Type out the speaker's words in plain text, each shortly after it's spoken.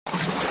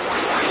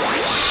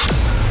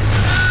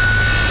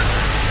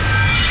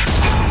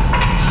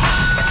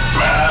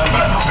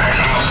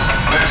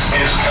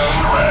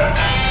code red.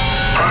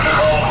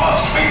 Protocol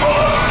must be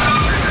followed.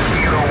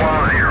 Kilo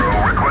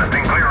 10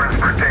 requesting clearance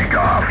for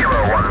takeoff.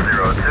 Kilo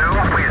 102,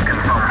 please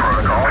confirm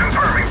protocol.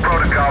 Confirming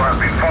protocol has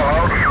been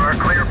followed. You are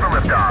clear for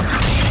liftoff.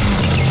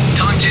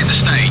 Time to hit the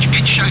stage.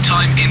 It's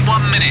showtime in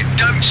 1 minute.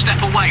 Don't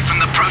step away from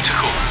the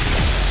protocol.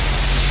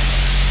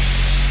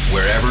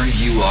 Wherever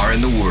you are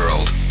in the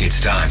world, it's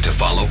time to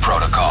follow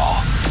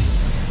protocol.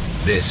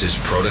 This is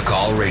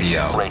Protocol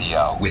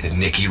Radio with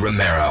Nicky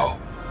Romero.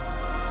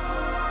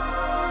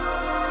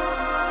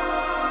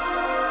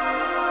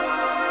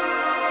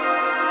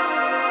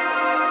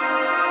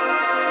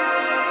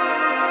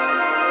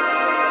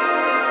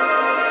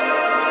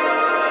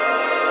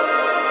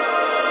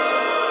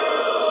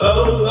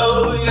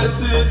 Oh,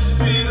 yes, it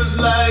feels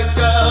like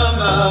I'm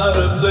out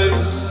of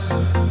place.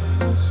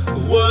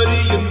 What do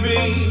you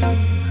mean?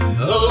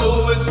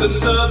 Oh, it's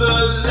another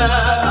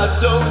lie I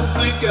don't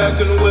think I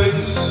can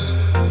waste.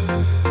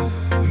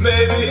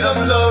 Maybe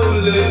I'm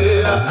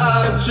lonely,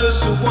 I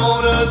just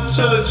wanna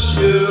touch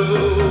you.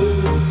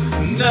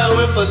 Now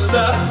if I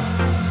stop,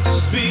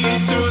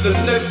 speed through the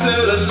next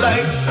set of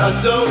lights, I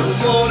don't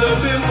wanna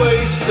be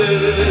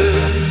wasted.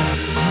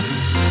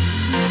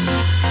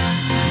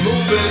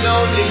 Moving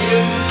on the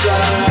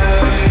inside,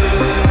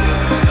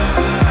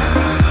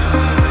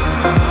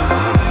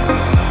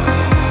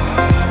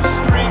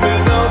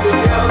 screaming on the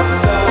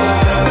outside.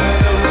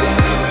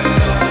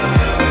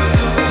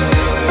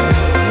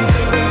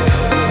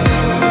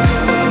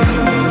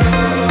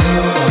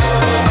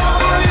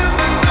 Oh, you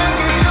can make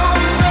it your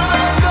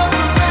mind up,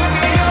 make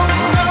it your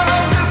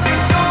mind if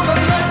you're gonna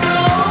let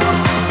go.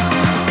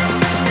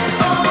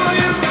 Oh,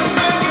 you can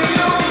make it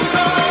your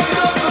mind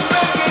up,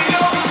 make it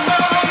your mind if you're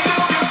gonna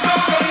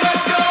let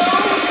go.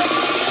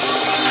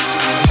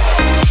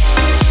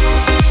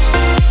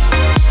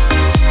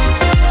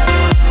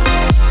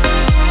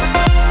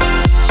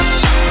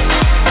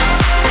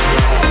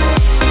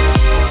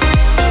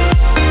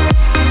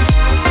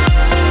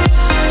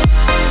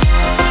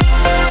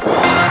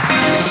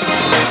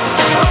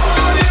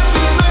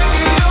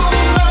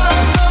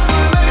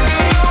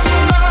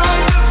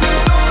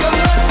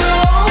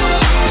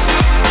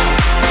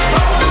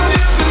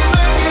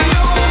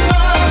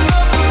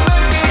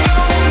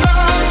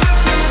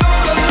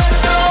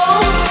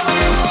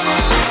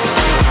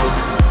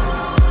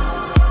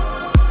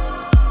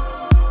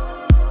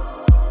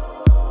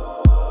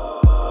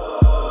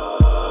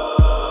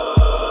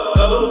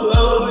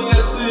 Oh,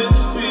 yes, it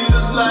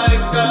feels like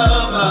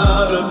I'm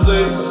out of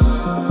place.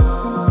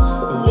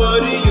 What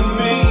do you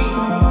mean?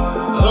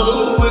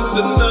 Oh, it's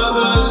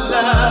another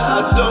lie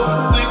I don't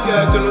think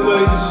I can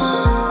waste.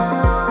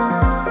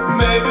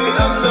 Maybe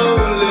I'm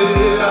lonely,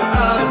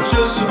 I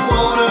just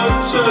wanna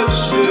touch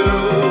you.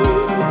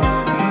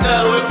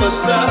 Now if I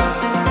stop,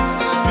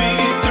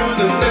 speed through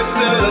the next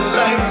set of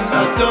lights,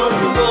 I don't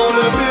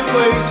wanna be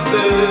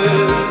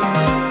wasted.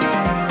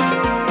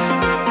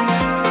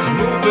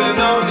 Moving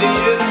on the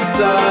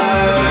inside,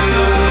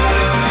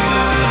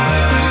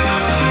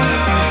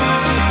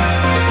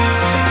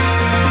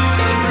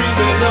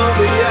 screaming on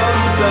the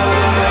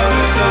outside.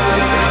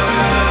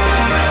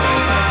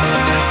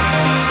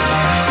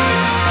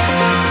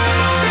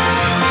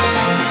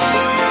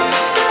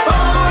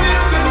 Oh, you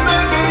can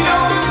make it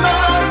your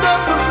mind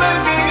up and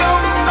make it your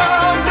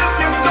mind if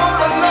you're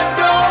gonna let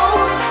go.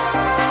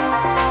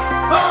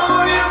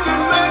 Oh, you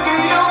can make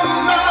it your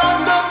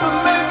mind up and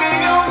make it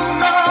your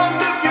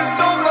mind if you're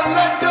gonna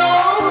let go.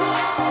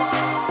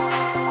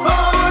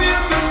 Oh, you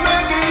can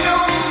make it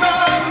your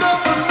mind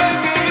up and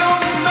make it your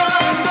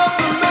mind up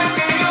and make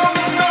it your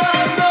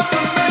mind up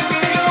and make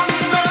it your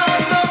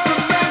mind up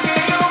and make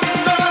it your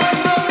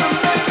mind up and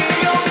make it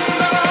your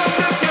mind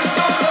if you're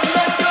gonna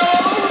let go.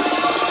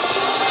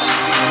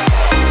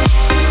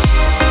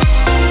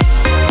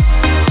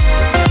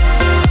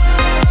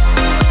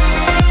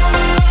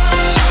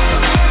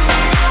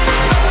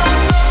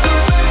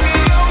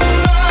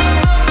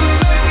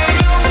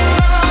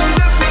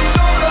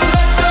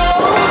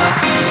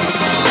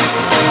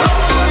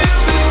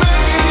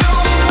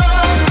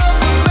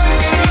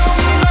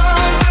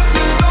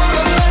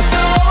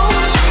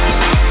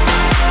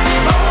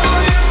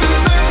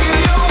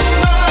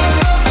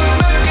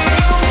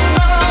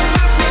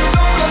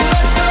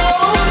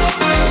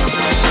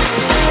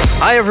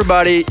 Hi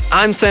everybody,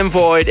 I'm Sam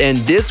Void and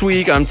this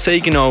week I'm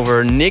taking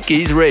over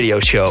Nicky's radio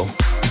show.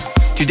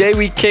 Today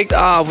we kicked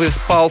off with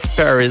Pulse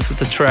Paris with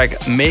the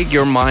track Make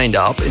Your Mind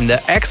Up in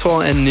the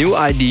Axwell and New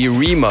ID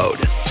remode.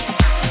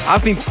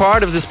 I've been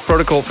part of this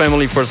protocol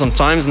family for some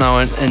times now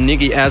and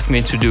Nicky asked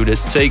me to do the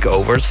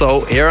takeover,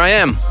 so here I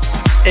am.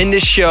 In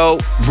this show,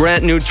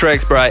 brand new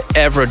tracks by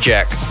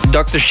Afrojack,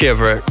 Dr.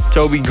 Shiver,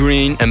 Toby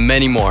Green and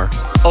many more.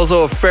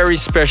 Also a very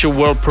special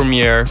world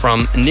premiere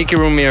from Nicky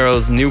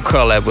Romero's new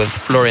collab with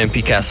Florian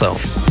Picasso.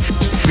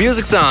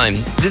 Music time.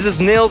 This is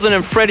Nilsson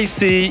and Freddie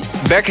C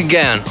back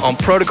again on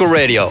Protocol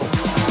Radio.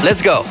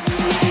 Let's go.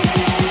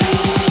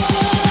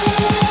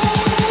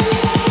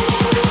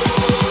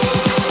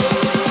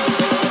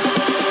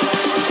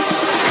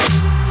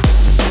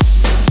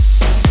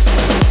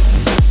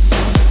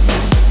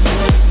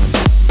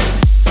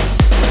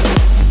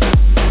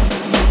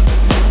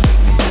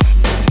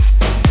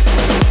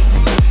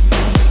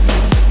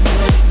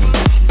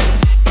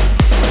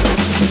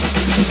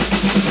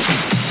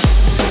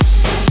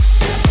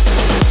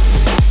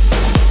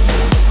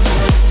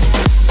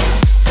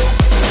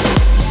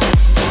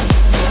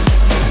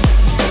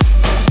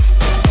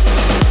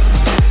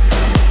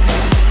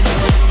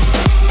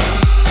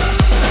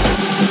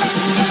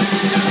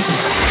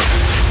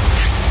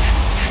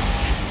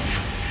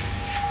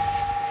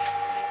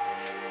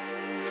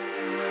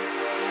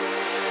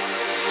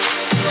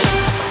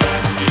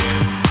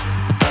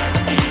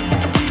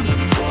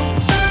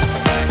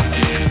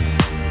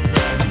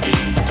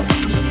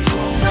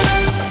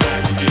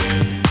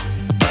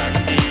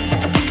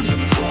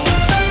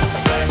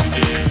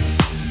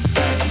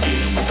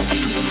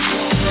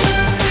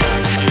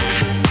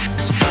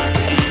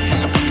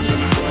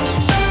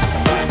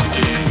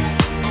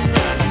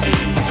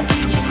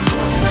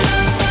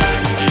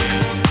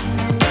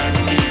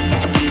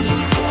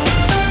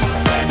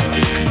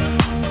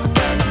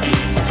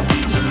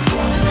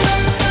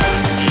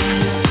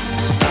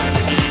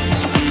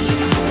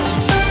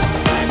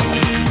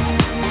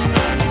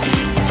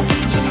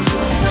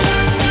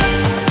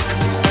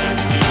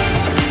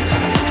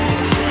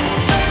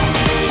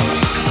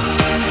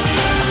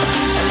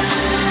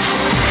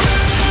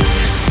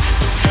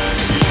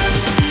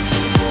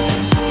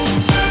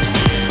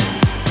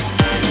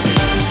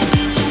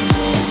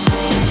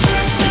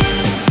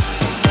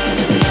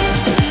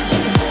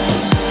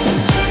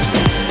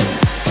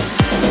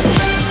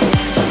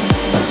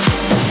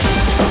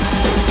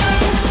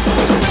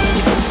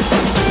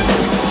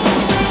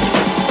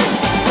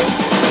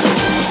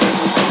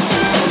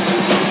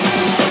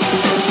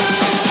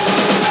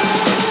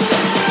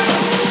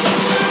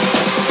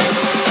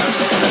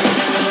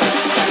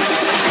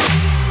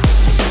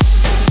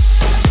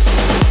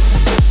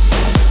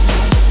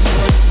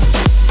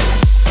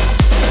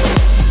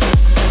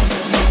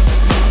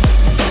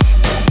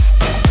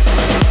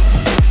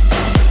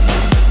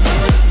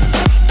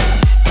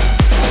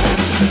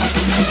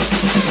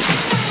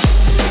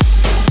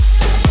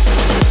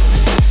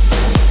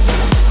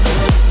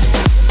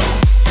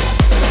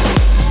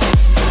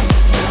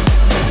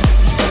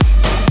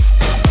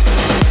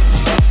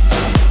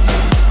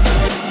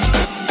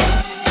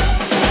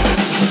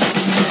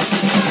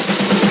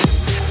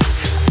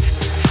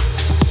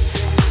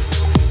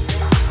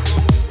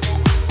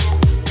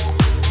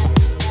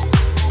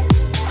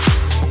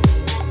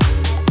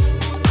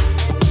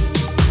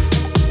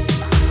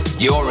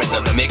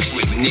 the mix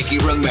with Nicky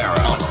Romero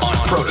on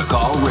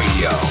Protocol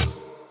Radio.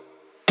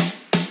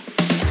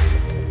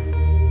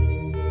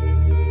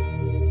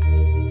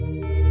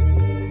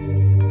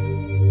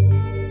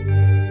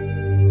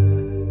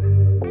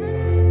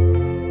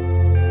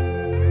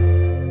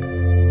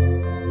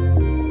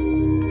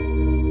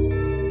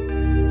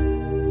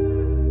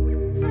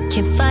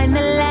 Can't find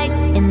the light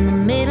in the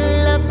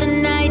middle of the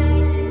night.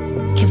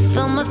 Can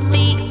feel my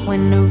feet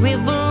when the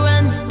river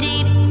runs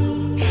deep.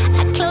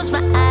 I close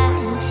my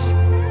eyes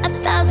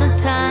 1,000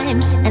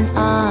 times and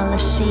all I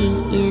see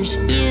is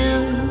you.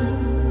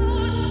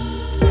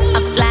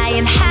 I'm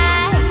flying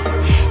high,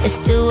 it's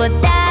do or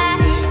die.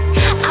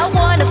 I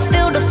wanna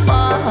feel the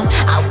fall,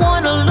 I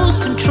wanna lose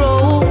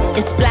control.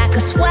 It's black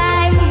as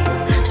white,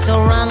 so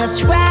wrong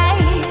it's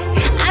right.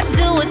 I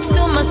do it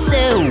to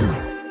myself.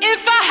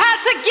 If I had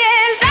to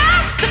get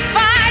lost to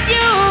find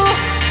you,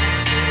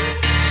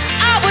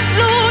 I would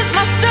lose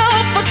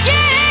myself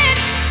again.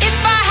 If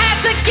I had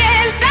to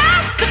get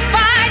lost to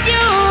find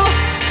you,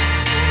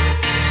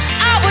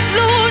 I would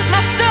lose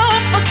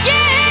myself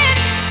again.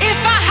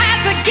 If I had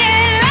to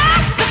get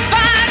lost to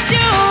find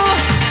you,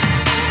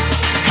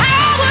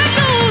 I would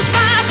lose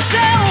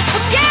myself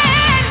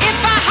again. If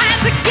I had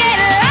to get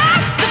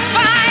lost to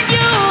find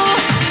you,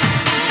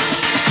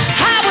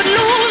 I would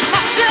lose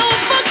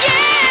myself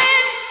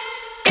again.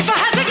 If I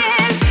had to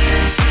get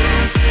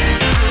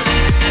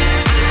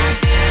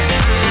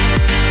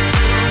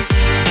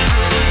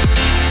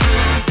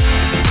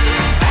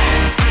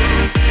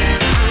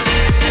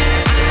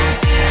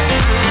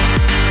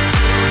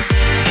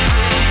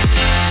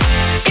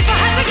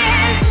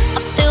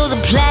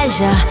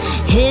pleasure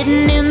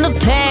hidden in the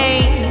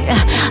pain.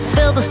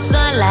 Feel the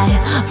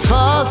sunlight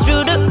fall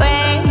through the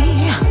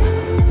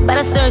rain. But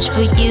I search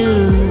for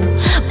you,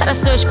 but I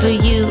search for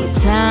you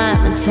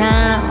time and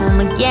time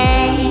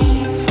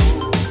again.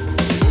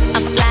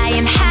 I'm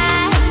flying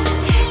high,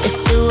 it's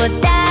do or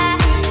die.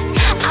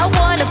 I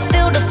wanna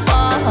feel the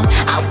fall,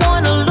 I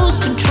wanna lose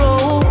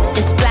control.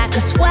 It's black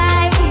as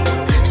white,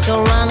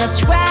 so wrong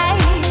it's right.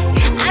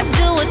 I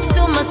do it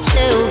to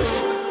myself.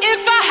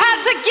 If I had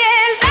to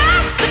get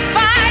lost to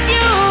find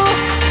you,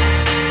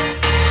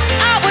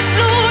 I would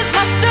lose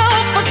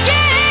myself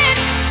again.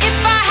 If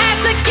I had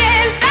to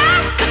get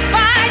lost to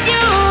find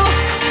you,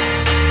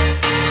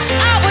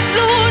 I would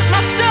lose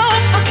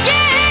myself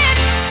again.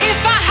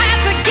 If I had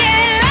to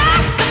get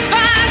lost to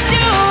find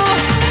you,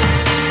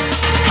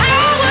 I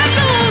would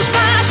lose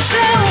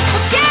myself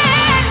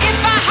again. If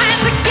I had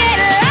to get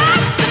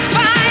lost to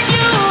find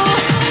you,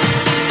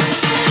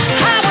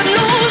 I would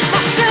lose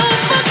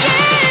myself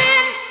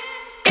again.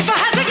 If I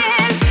had to get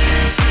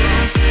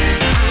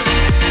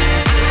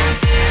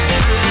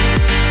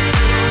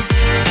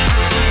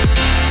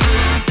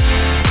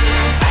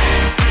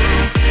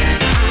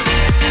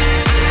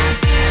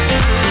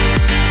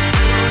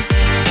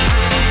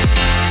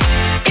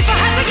If I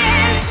had to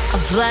get I'm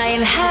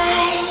flying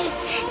high,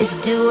 it's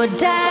do or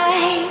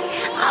die.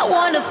 I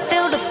wanna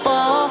feel the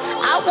fall,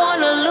 I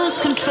wanna lose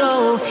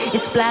control.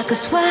 It's black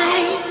as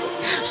white,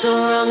 so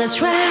wrong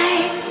is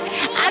right.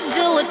 I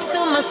do it to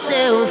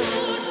myself.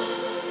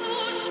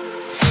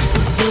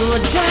 It's do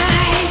or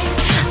die.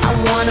 I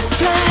wanna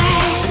fly,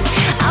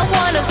 I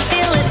wanna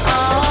feel it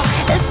all.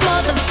 It's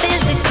more than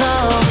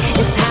physical,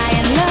 it's high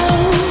and low.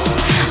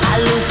 I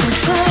lose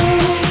control,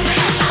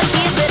 I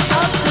give it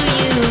all to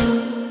you.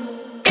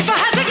 If I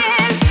had to get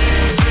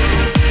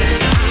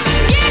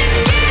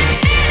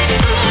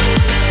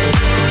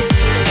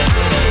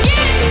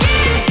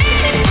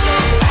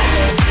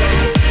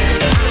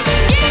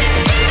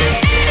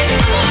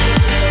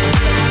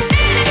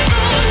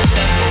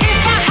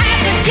If I had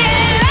to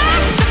get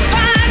lost to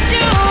find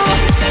you,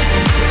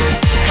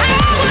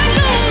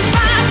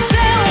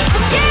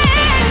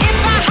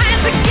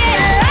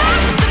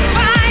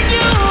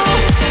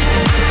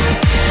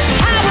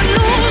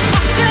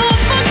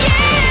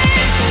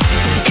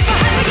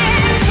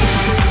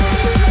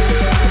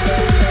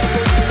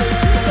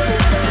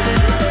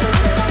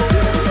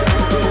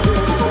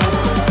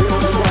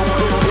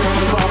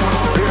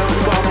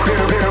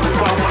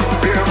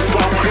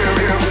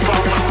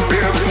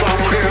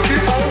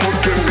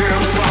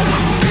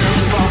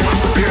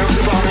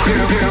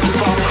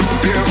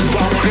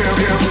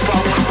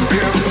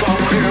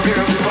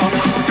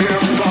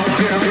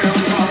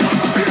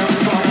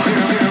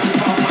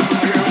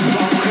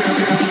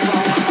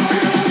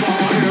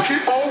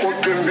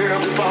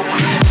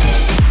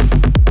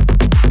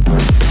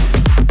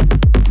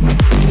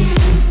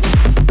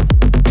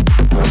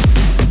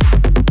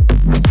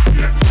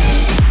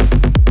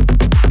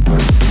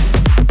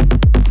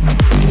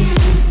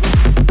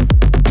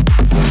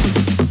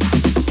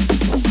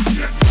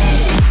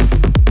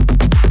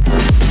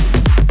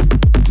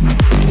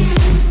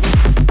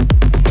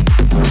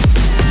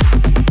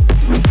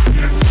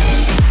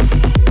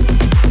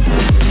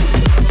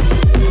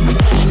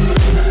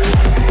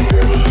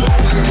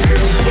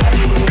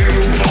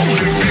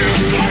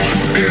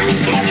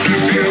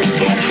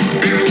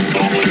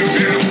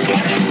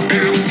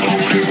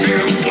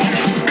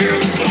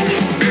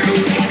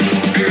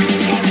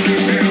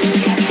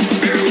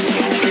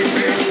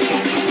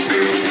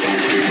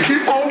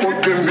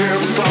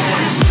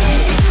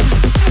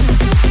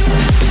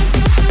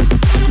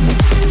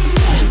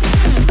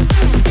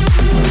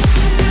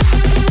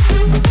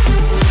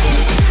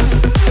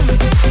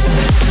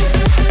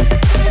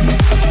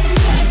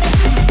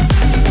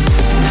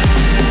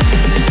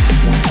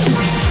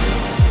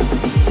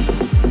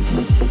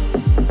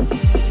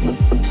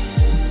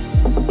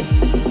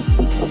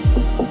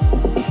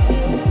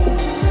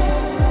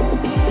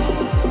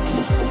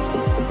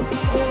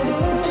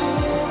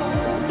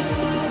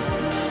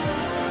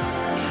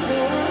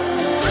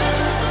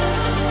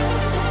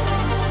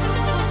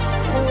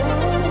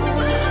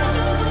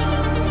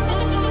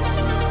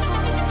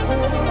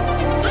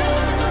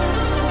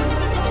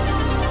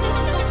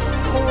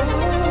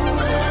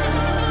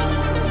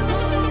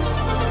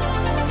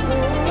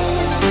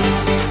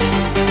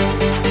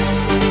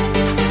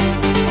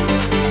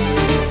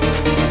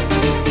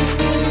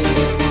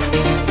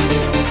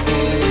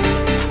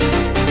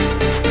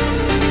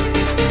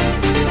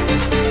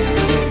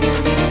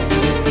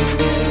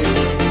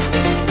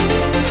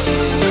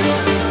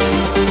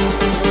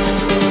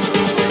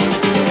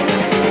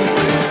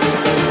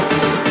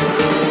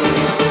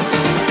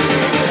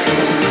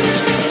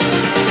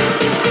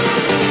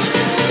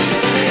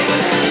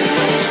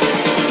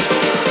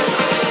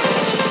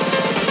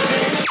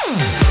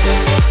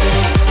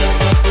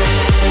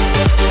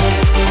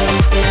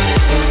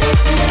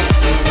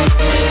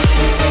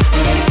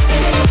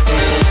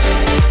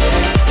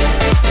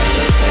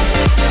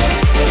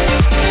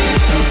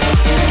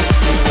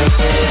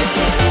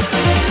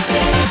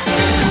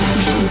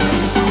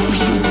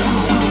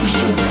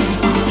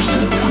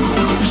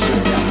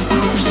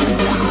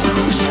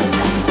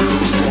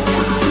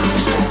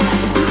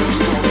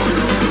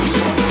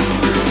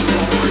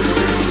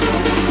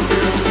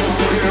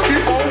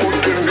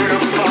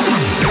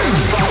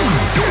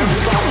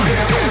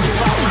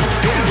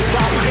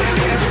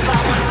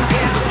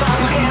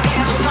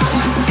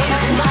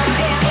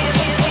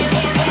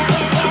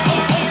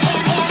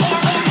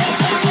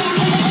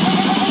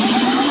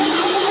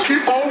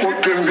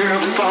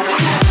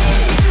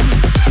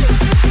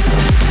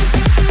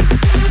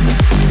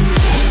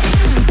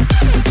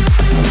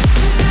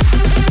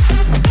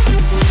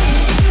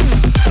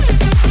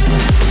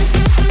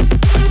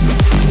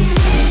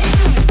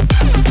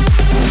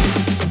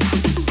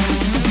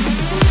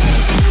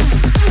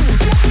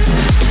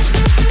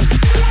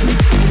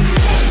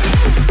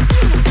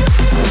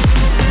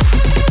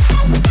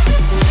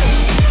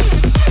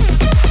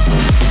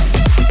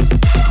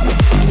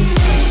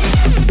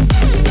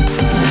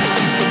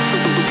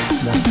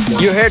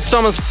 You heard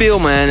Thomas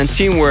Fieldman and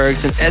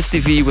Teamworks and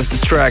STV with the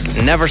track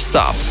Never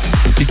Stop.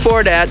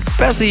 Before that,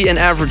 Fessy and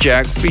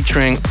Afrojack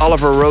featuring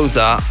Oliver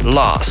Rosa,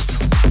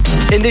 Lost.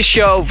 In this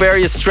show,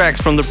 various tracks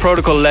from the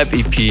Protocol Lab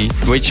EP,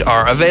 which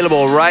are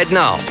available right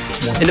now.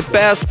 In the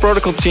past,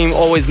 Protocol team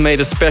always made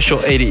a special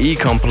ADE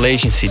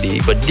compilation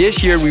CD, but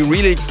this year we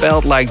really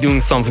felt like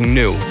doing something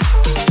new.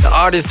 The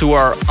artists who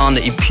are on the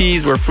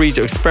EPs were free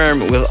to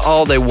experiment with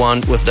all they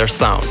want with their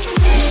sound.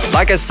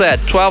 Like I said,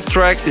 12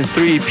 tracks in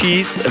 3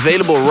 EPs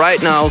available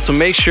right now, so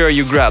make sure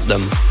you grab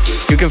them.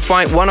 You can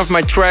find one of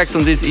my tracks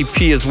on this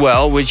EP as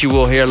well, which you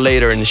will hear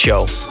later in the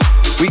show.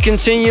 We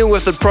continue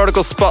with the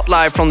Protocol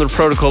Spotlight from the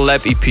Protocol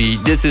Lab EP.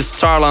 This is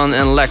Tarlan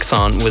and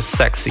Lexon with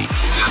Sexy.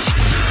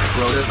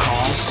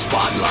 Protocol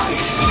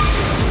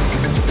Spotlight.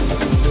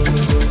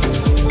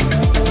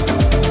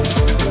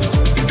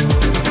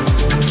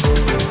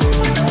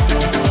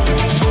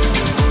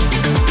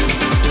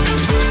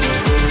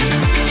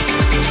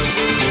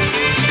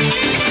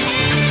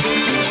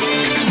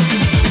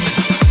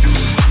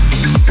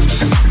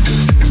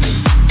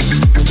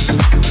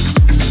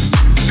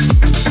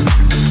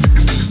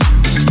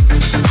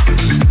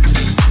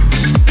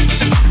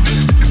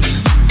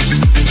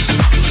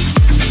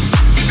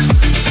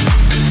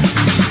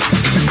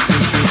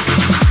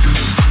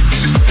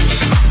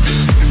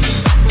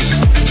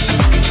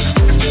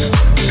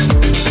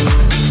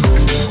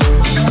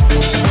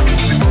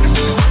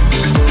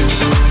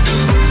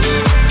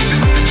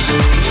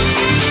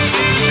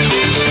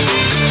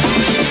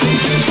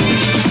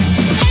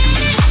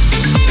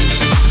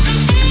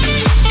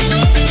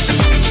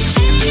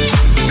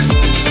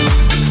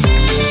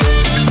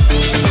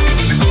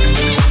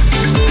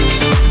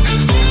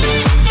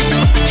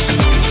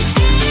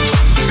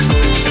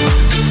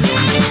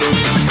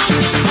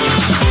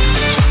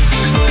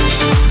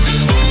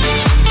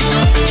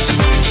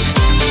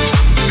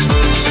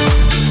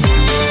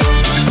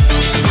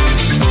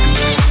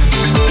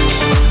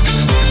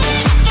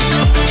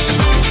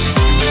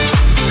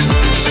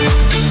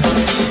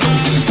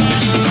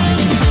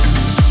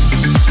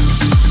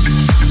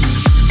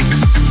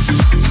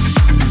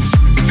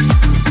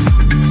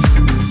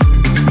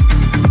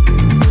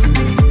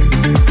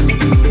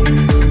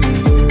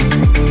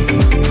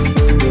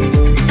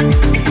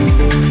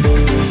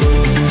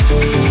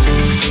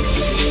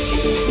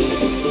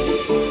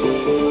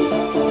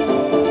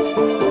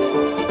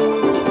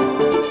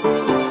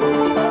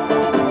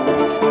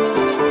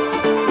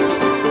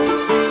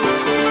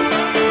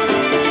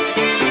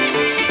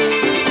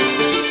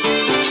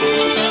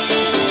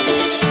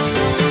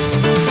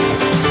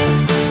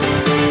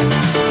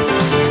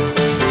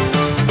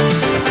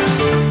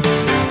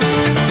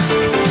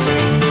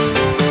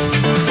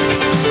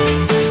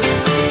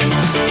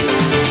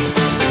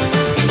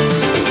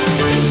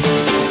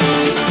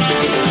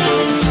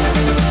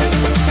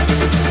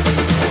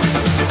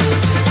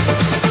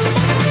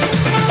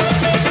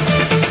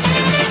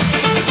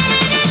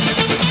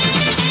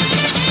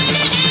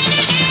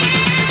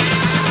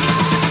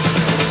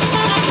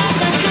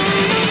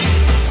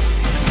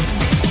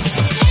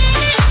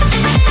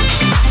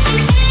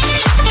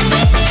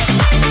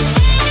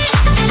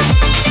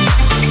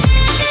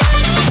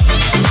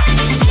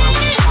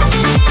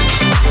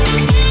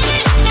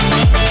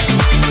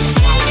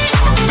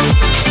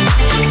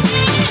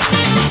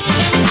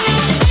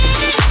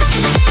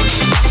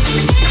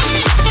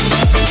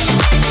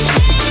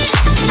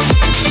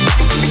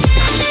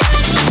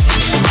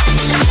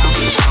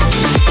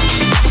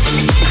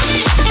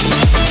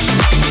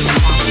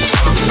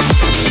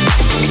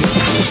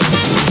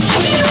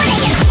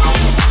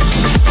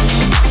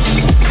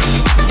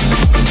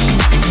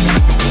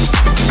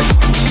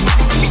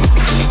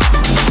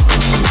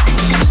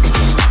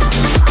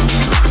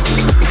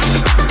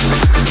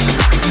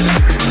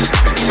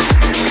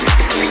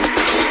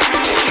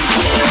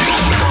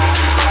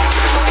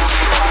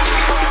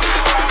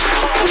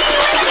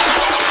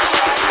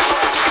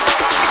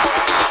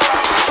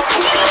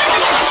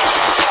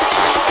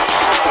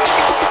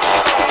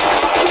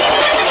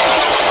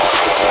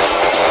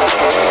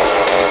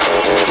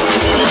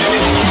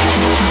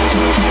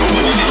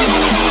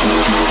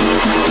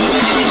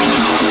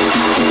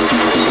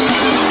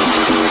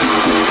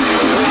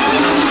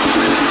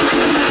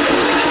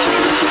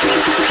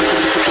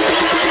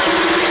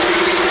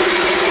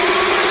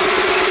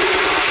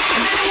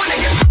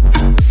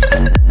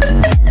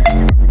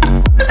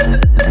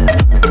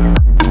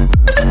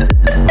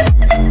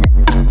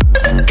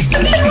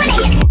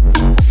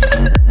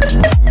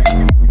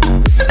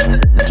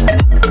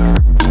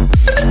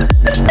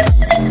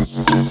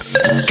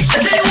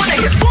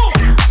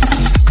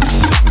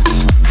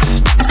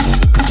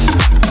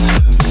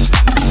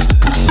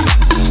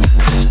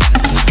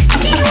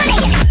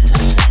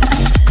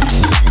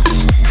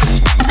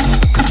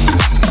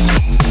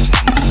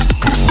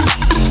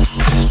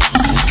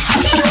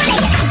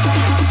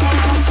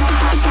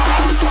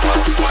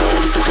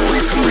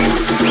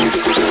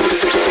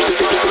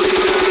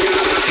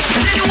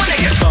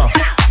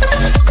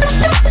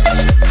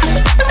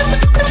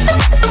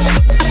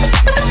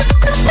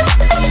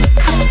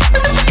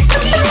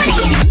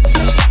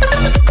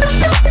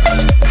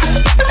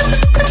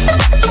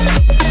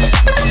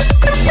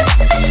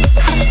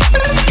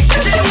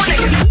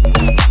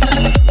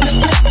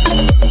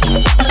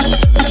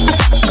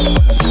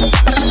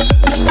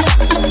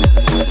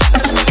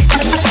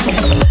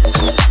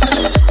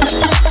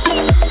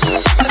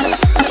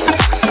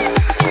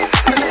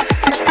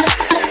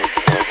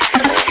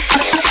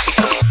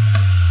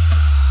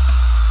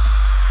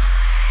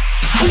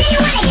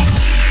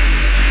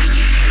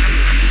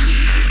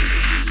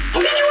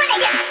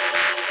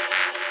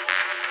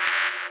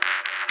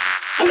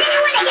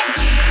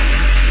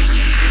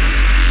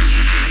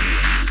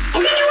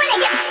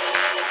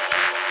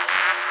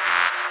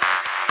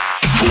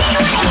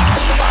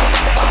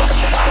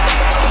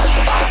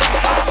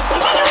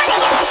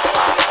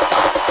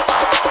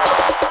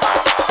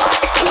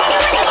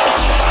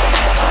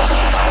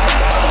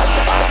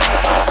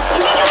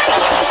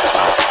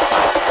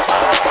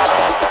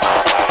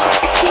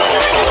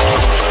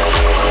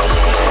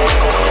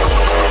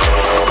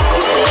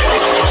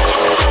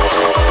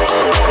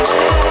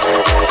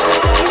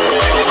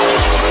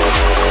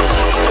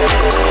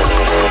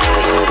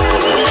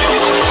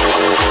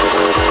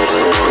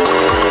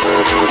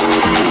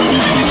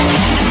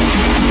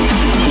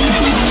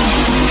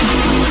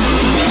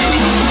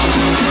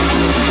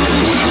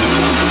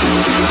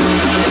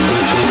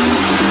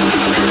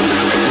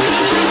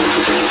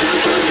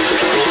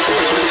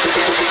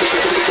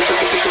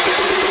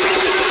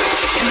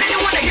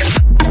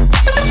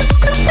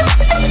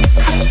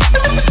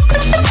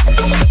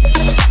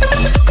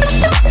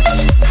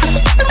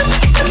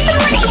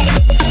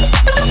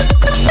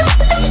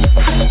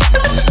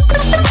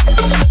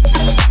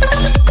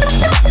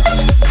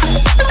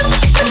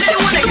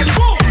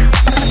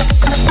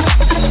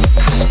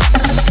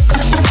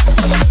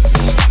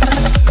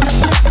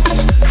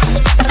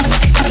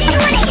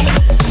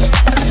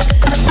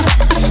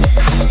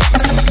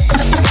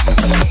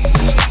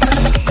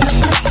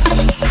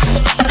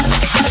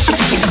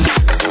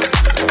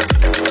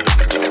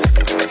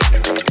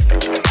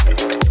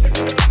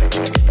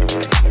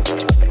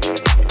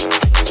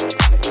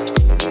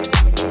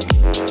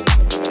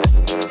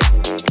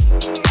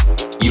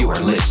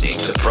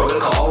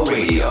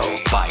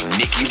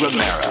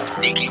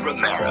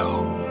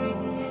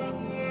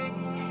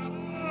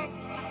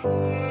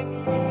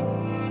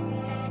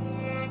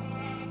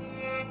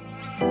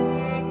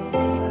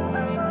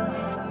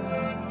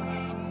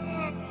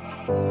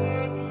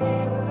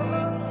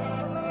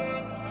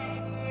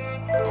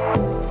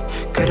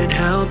 Couldn't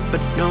help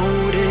but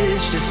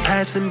notice just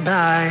passing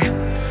by.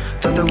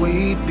 Thought that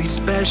we'd be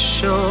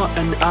special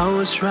and I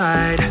was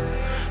right.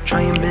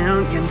 Try a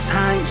million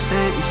times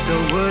and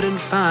still wouldn't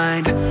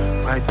find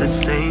quite the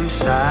same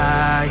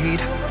side.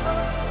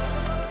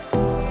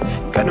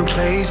 Got no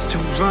place to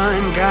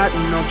run, got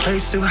no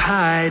place to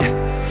hide.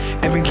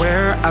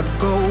 Everywhere I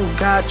go,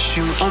 got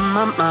you on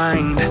my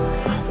mind.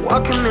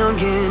 Walk a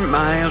million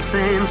miles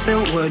and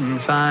still wouldn't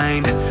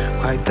find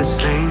quite the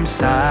same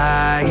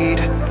side.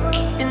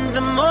 In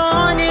the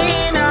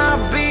morning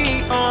I'll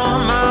be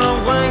on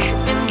my way.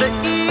 In the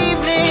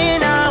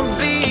evening I'll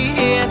be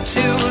here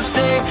to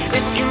stay.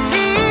 If you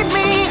need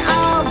me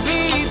I'll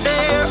be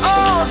there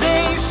all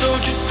day. So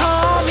just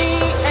call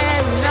me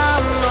and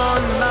I'm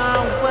on my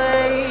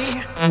way.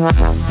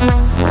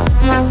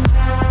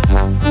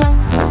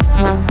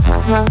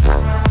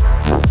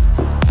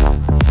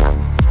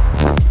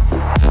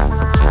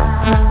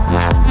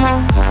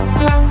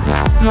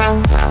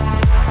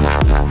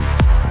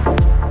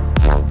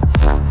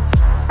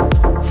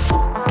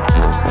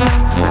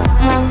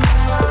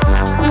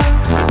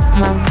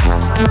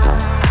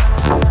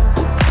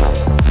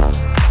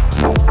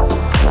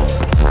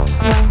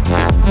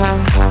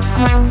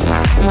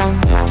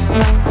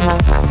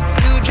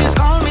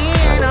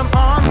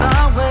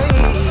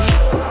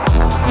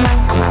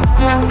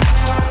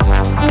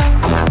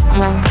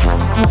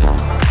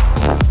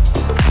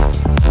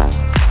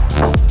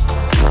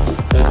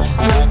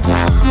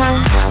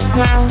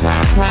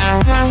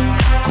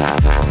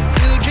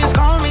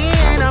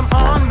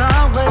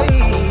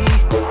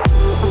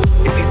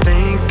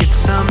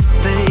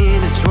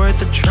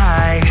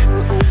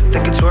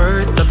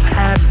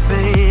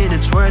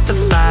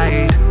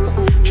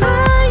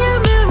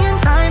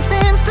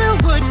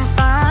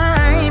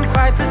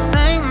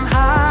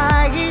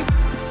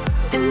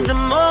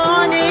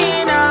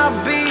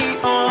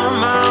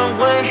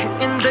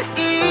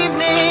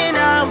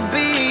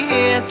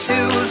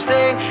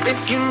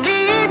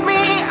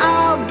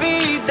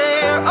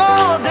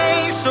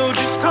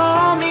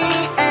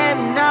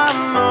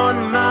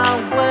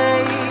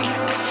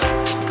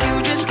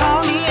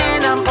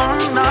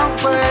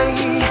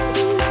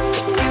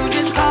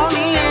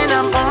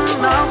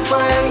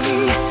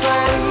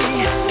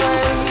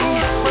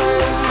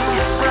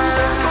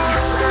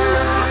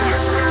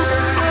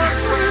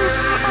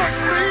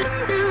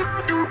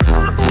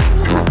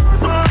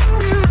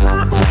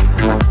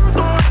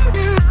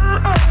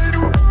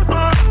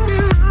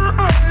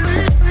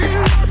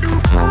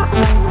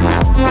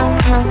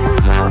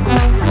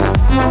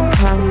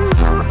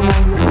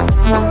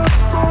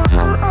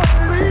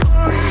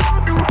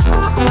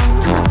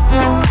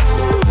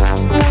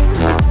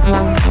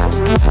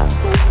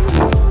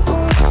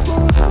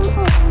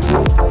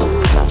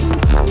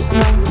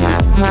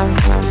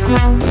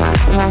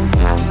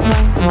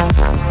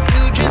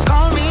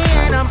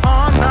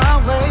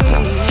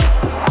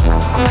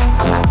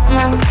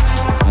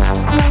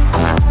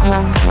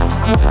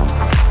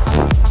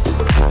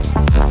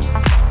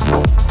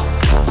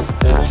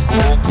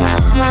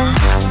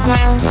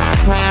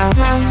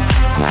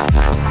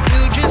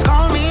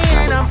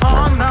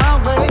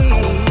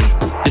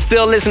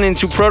 still listening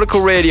to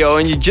Protocol Radio,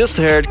 and you just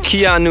heard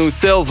Keanu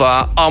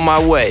Silva, On My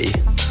Way.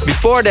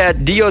 Before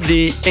that,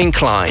 DOD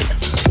Incline.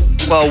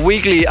 Well,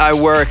 weekly I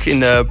work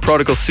in the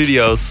Protocol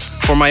Studios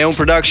for my own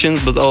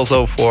productions, but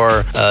also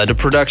for the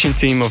production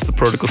team of the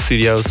Protocol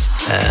Studios.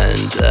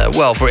 And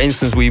well, for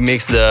instance, we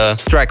mixed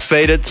the track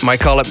Faded, my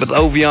collab with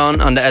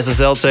Ovion on the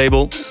SSL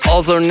table.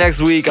 Also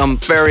next week I'm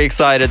very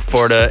excited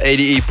for the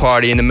ADE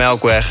party in the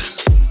Melkweg.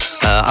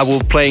 I will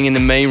be playing in the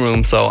main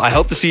room, so I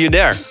hope to see you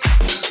there.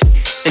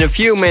 In a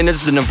few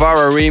minutes, the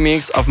Navarro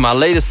remix of my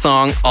latest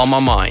song, On My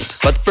Mind.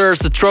 But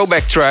first, the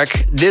throwback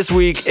track. This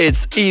week,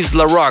 it's Yves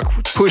Laroque,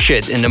 Push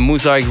It in the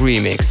Mosaic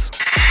remix.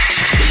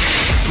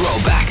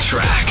 Throwback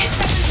track.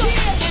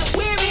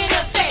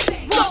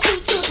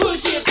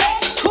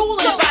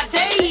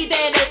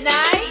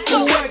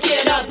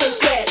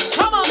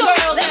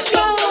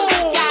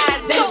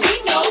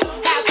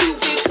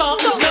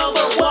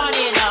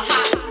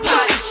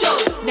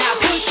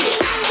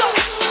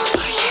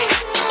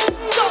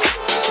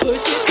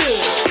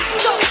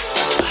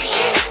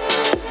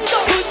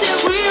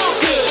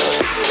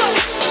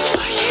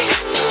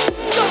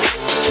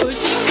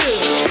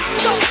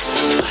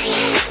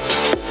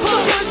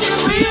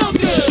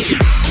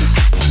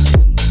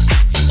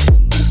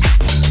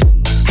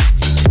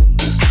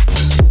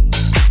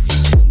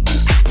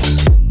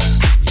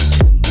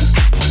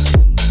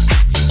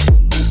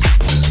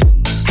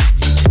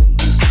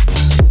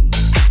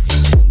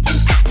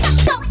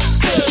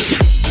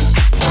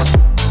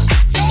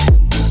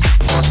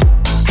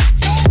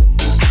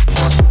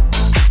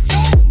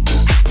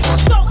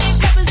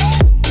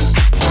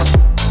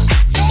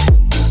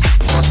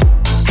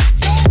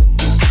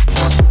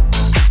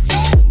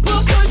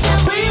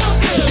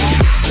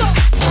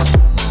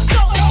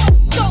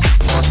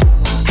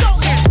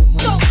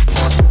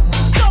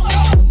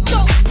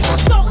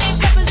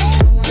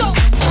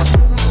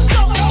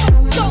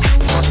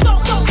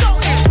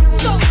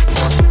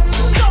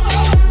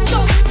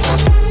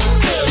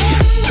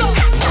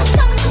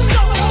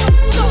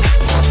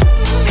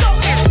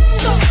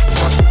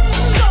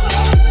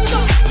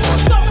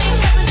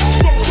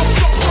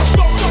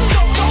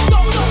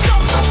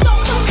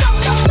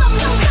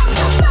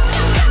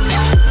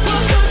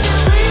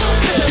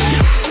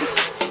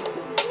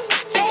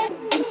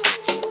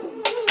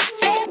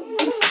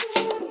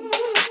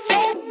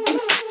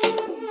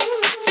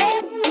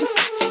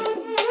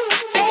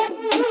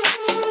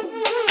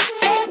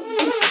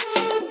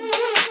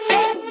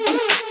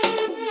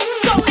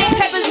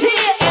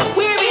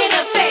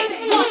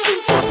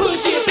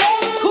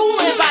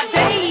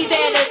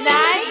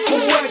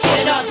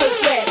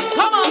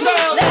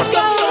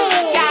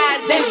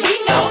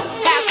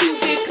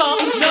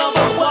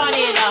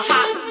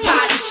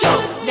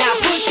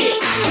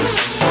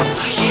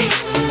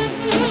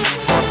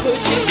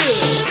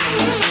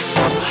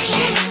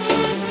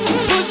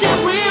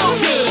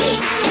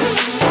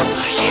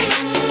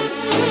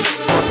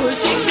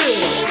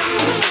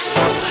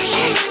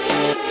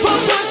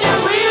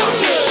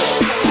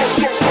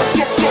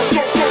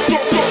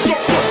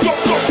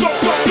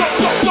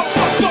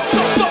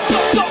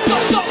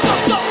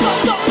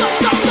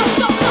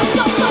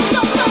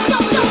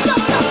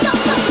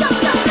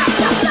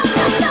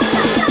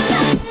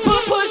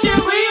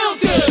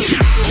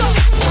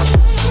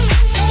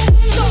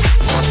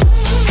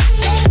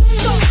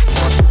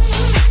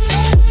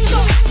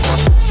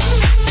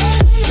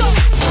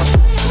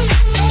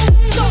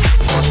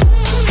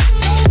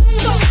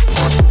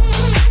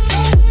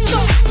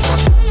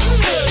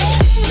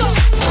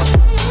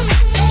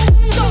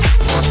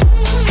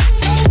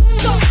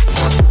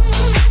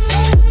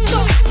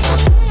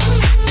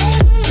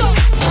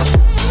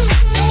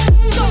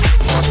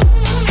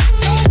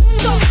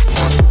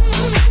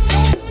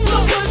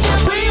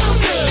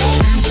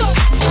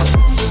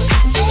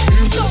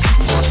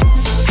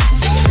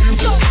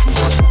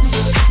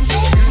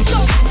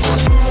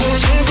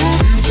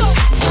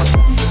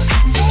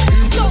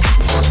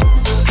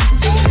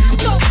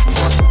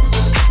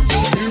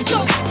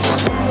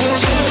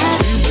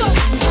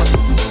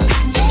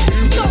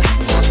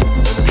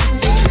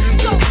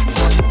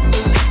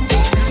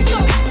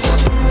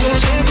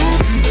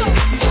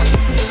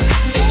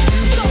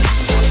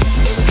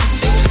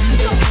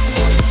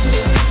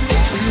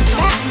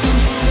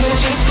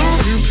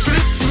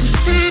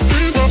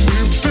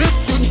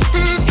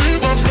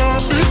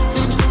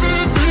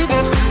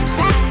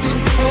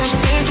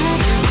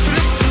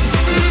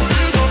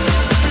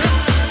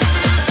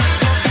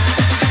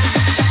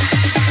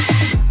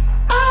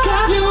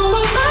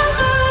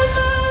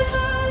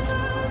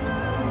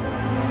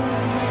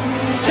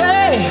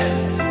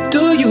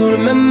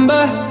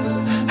 remember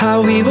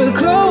how we would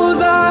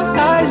close our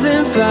eyes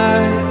and fly,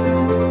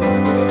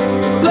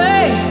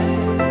 play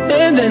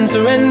and then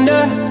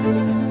surrender,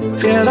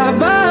 feel our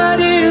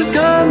bodies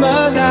come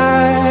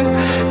alive.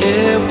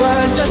 It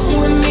was just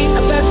you and me,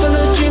 a bed full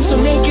of dreams, so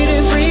naked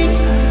and free.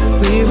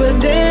 We were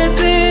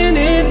dancing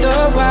in the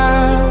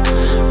wild.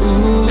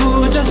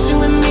 Ooh, just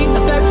you and me,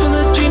 a bed full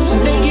of dreams, so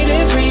naked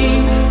and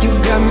free.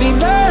 You've got me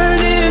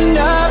burning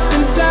up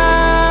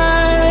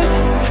inside,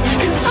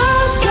 'cause I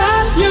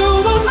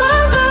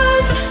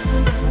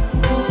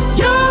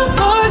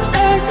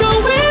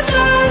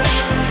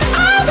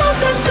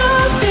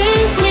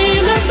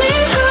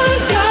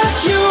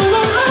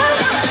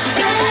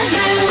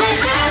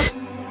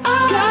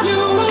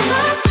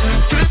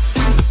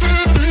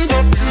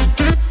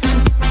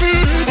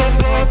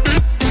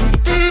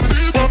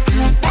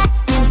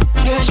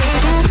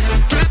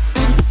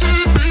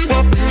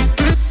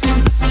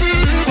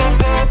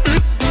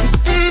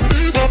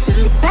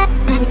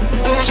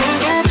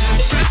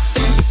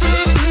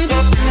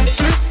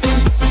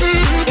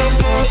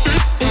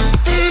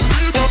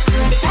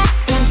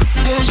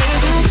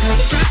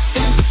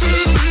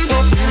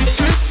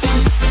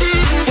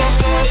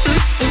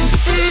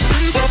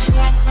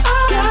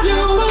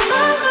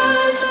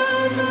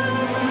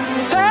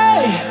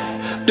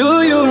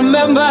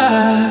remember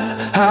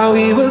how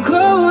we would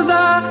close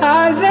our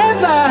eyes and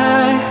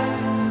fly,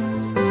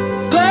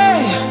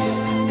 play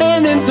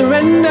and then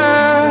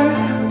surrender,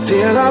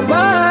 feel our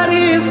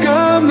bodies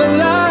come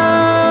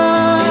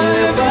alive.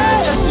 It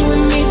was just you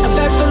and me, a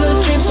bag full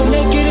of dreams, so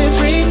naked and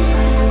free.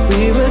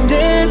 We were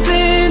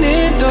dancing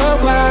in the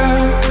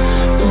wild.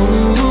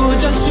 Ooh,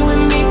 just you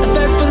and me, a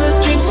bag full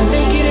of dreams, so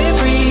naked and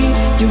free.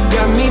 You've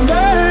got me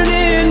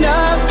burning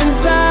up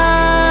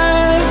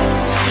inside,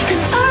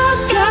 'cause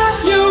I've got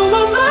you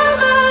on my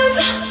mind.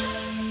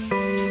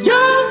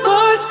 Your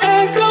voice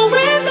echo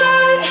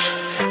inside.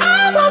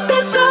 I won't be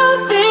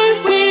something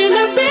we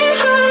left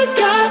behind.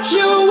 Got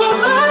you on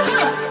my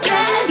mind.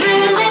 Got you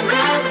on my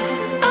mind.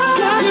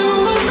 Got you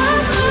on my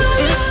mind.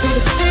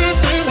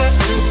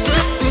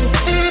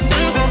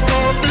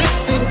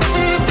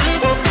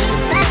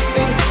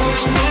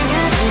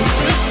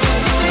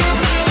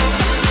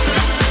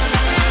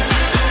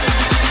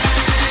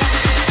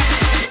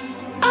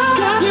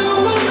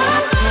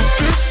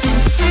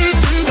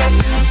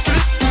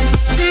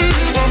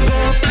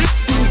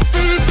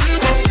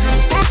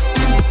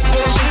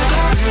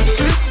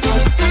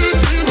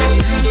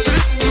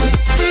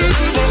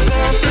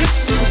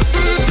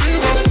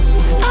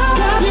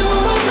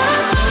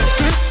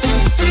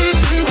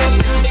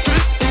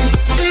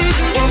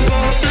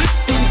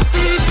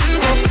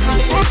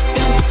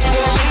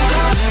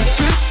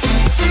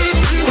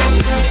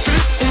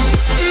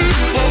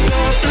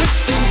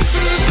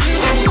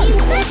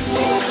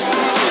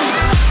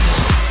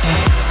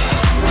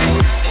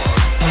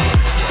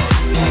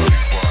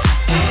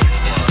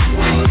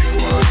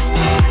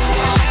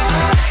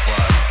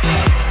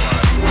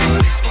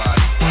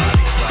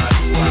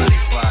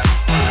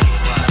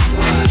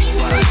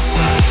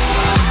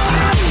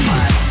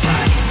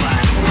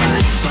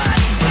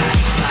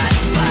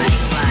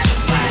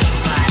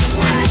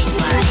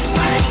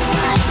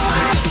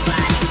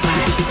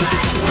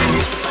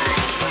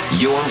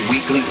 Your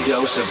weekly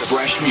dose of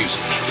fresh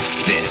music.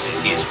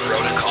 This is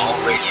Protocol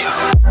Radio.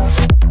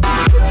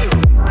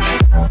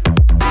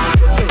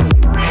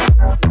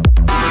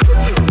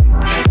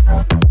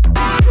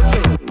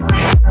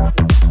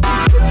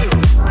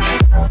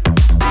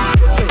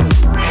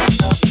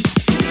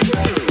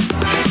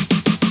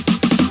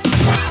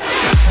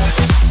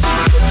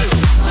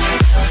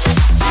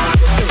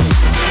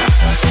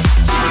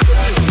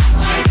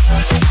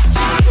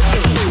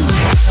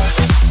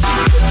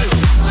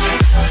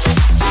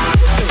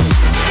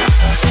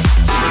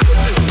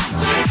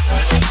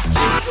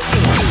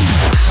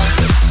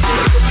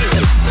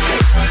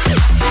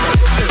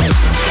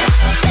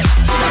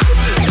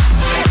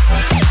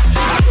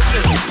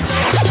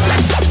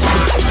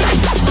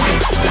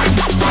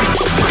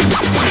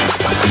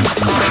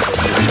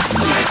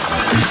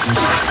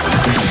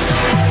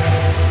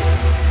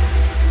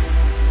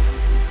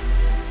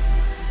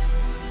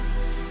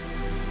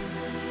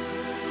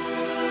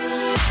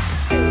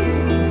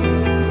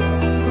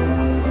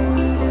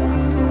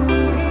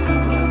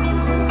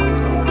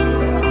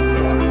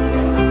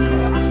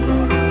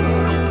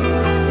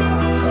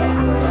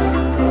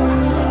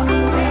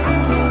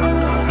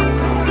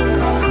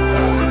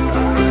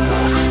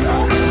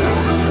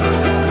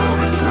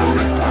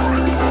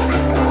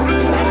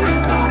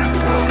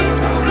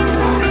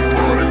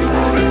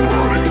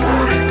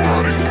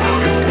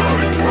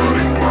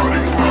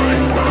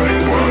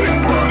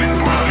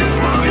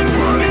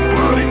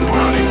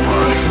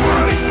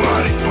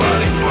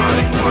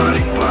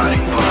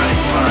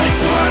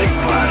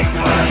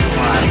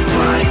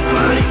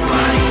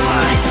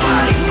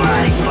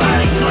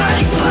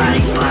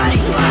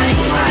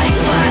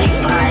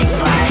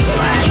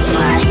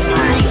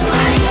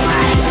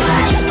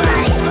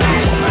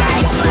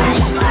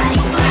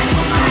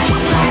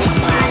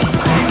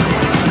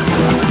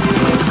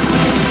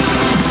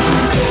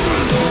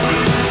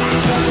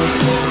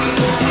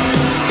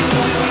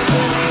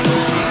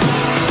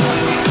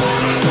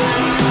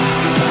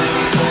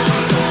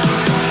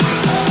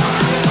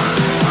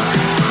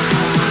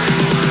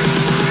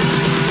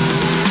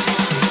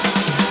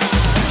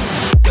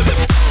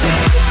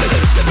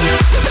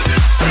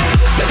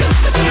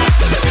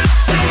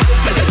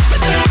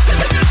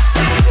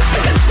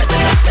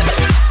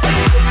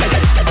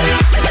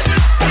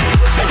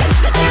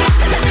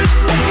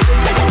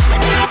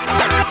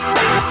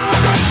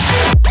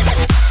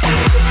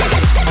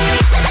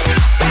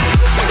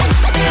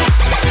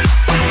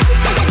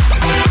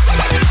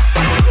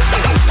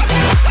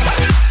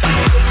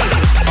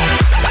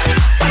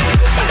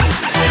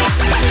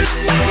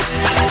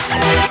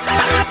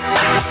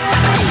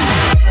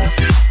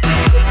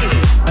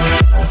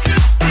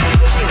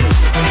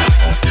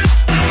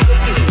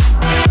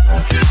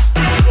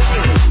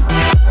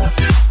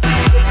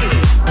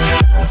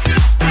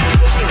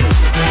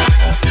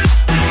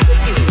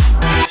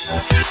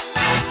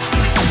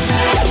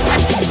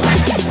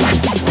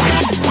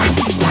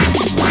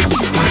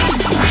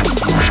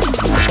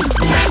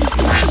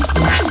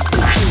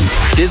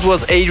 This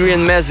was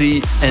Adrian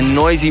Mezzi and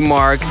Noisy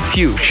Mark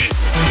Fuchs.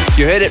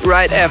 You hit it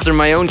right after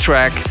my own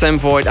track, Sam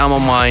Void, I'm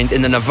on Mind,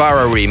 in the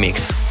Navarra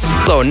remix.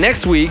 So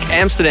next week,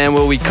 Amsterdam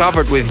will be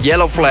covered with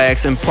yellow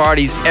flags and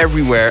parties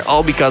everywhere,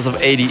 all because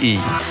of ADE.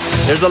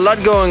 There's a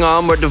lot going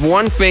on, but the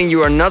one thing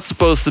you are not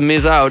supposed to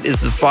miss out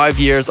is the 5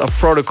 years of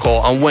Protocol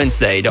on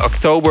Wednesday, the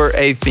October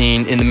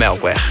 18 in the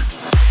Melkweg.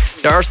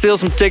 There are still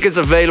some tickets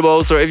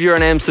available, so if you're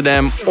in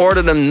Amsterdam,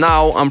 order them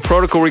now on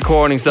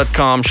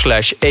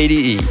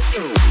protocolrecordings.com/ADE.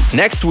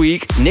 Next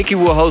week, Nicky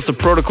will host a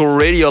Protocol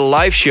Radio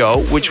live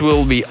show, which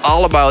will be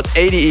all about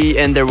ADE,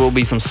 and there will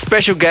be some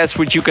special guests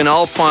which you can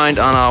all find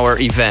on our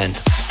event.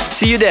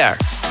 See you there!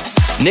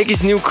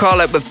 Nicky's new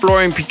collab with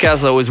Florian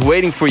Picasso is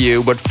waiting for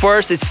you, but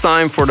first it's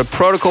time for the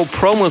Protocol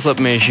promo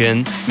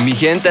submission, Mi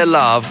Gente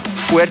Love,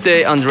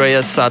 Fuerte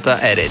Andreas Sata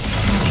edit.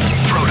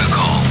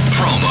 Protocol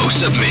promo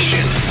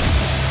submission.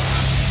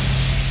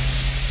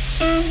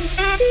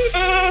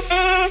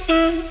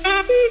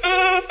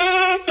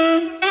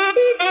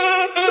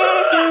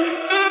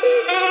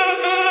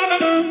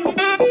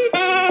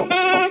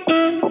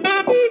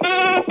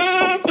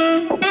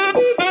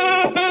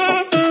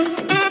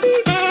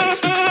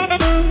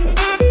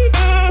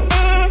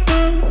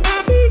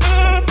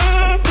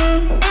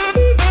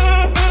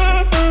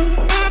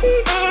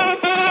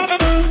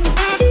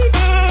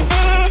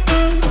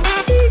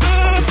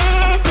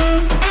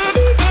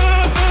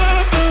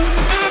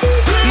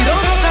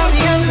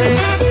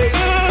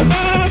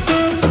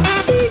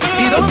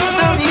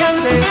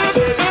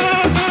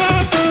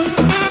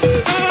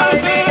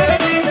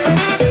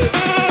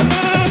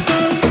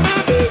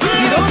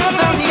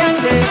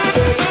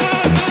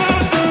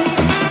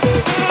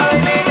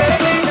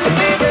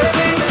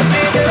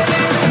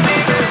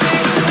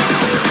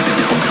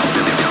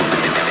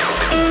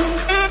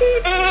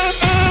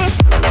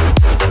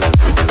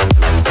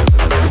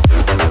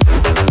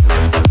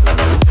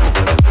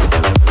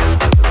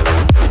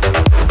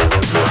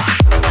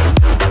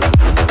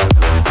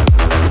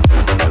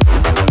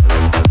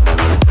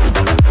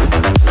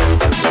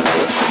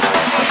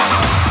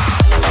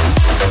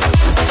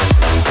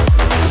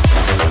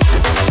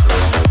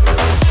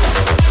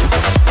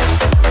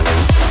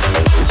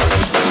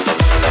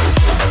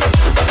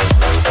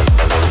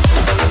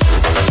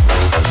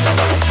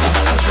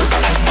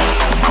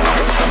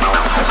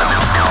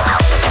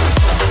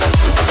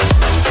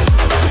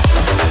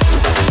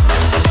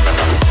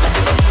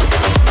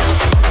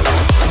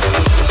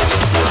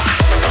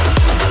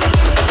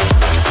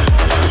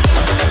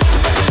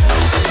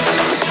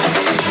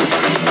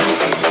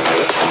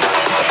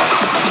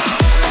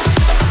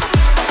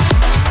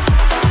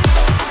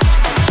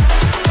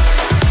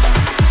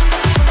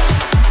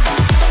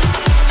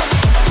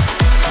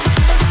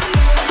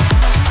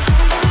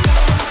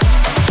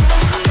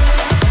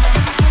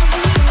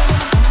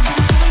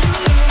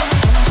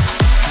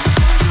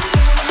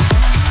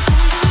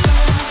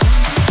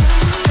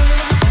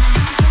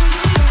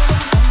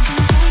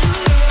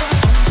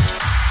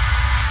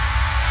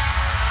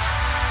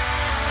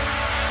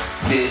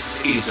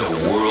 This is a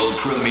world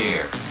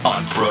premiere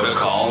on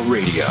Protocol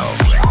Radio.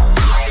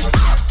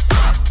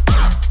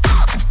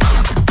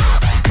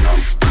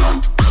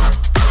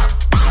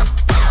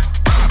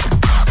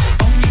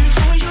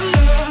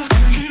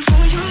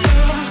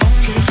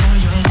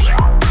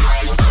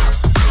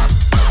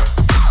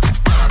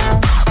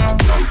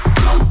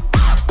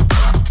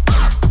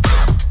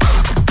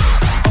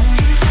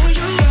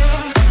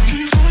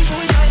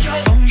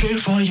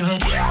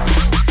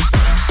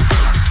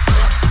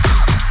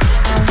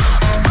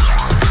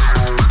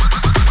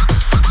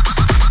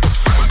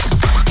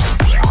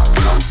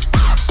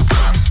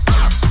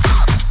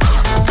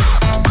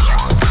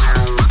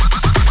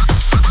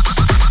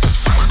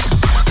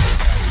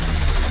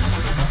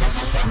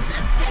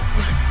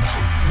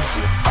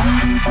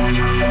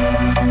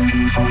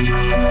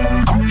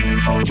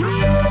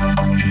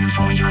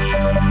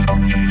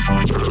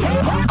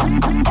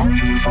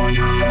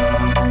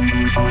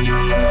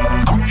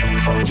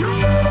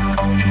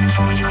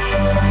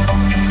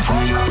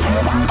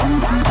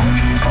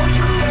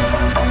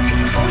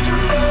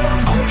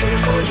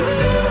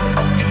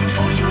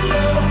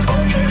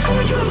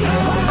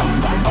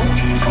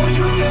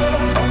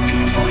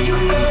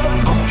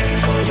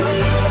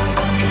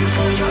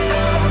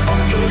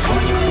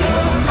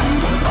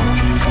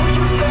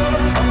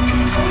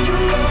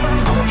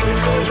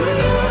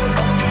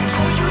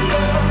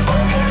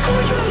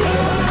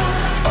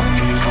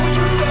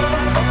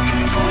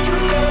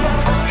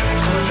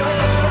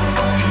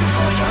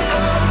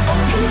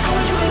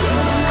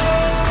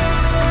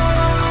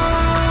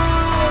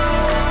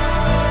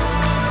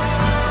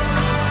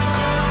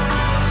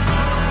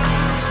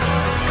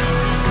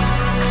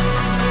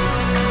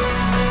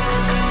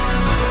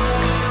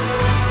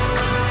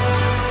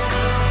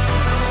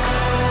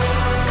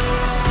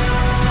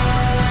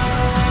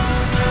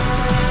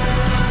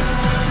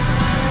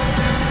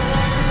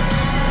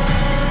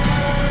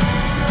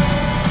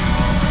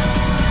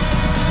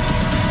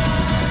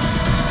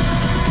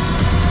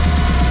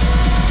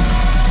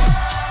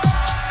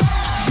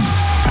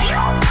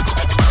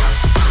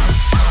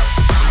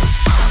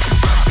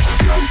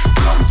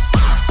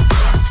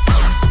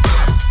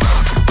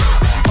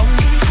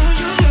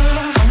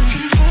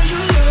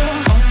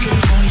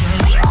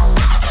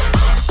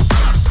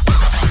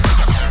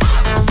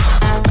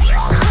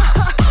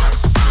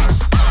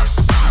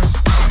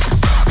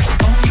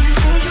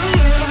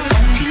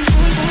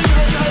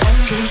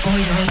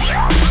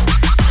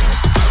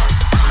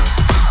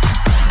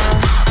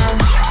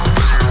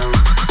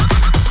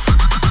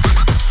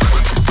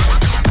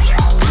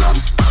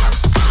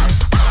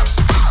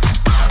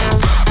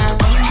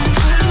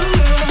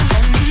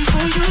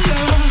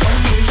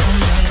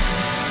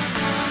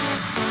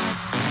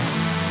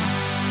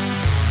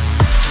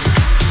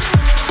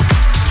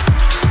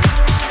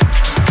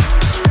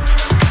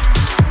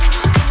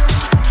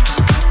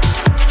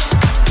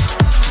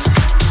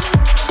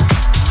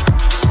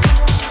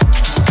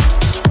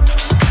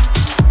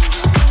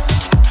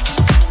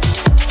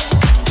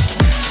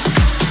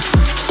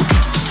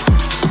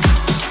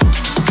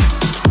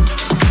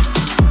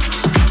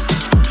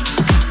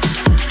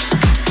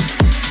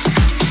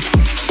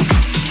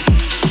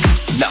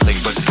 Nothing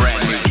but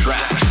brand new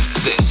tracks.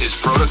 This is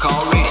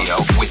Protocol Radio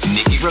with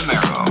Nicky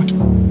Romero.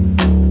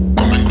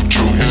 I'm in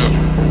control here.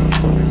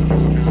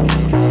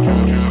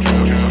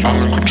 I'm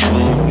in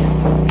control.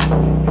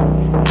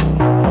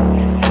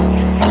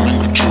 I'm in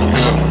control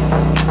here.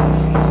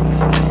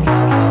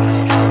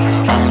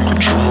 I'm in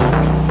control.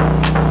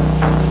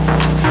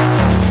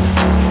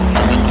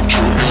 I'm in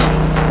control here.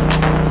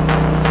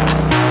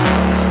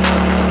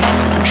 I'm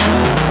in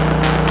control.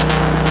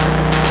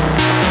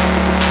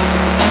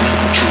 I'm in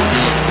control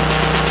here.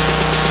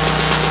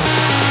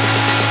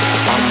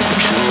 I'm in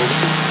control.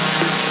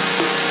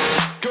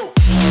 Go.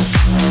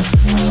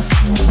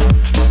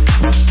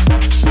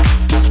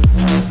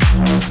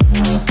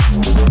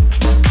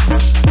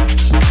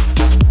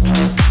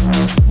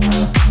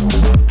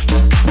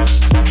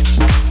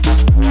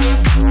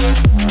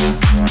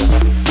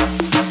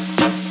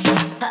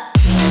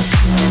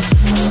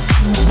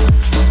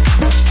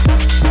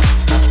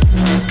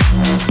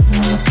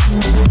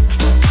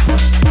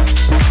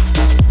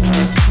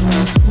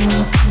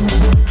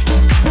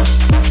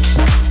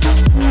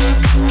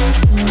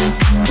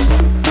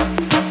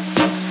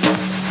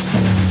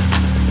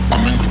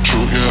 I'm in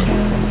control here.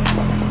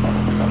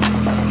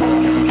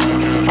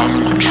 I'm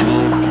in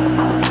control.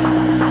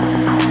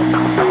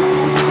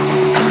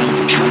 I'm in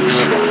control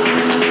here.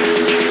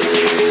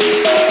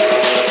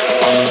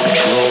 I'm in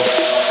control.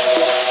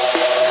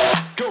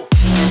 Go.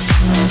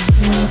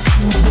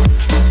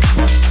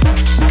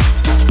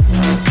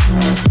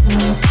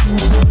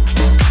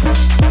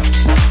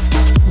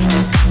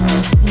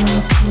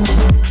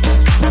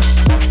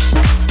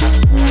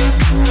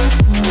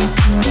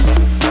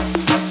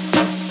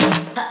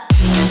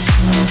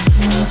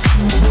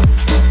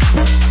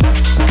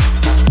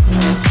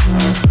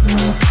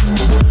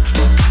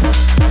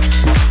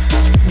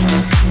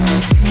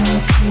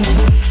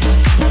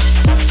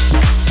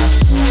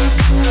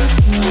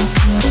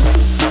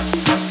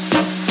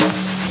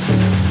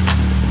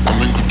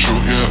 I'm in control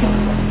here.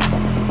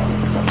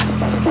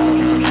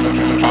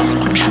 I'm in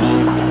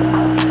control.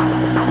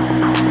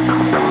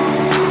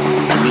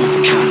 I'm in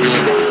control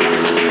here.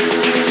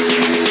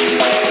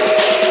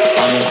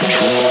 I'm in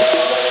control.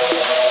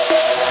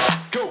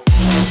 Go.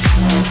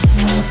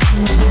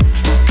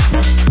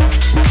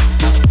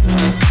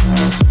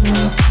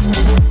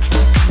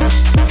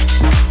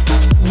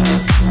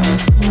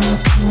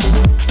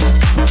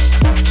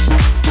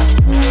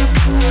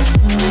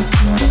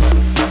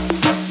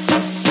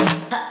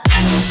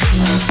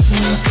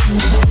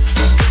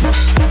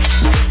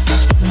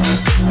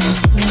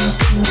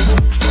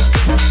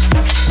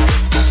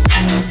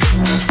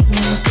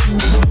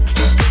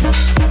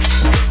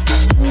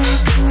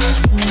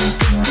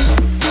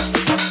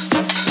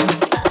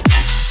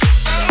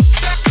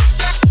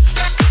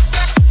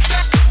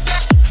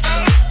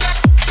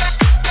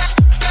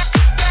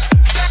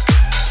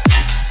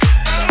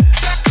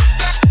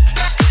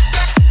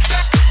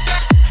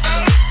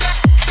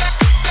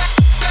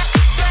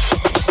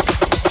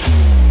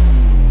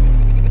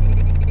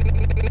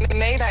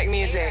 Maybach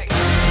music.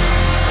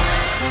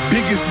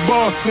 Biggest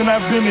boss and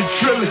I've been a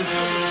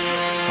trillist.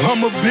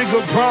 I'm a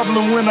bigger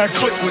problem when I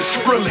click with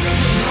Skrillex.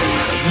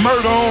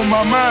 Murder on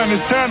my mind,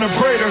 it's time to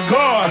pray to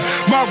God.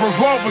 My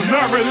revolver's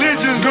not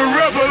religious, the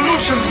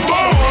revolution's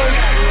born.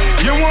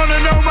 You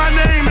wanna know my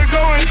name, then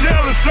go and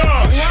tell us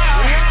us.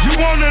 You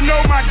wanna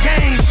know my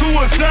game,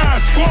 Suicide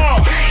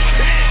Squad.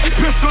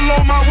 Pistol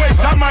on my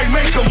waist, I might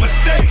make a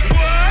mistake.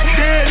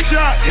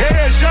 Deadshot,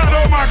 headshot,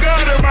 oh my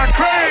God, am I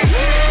crazy?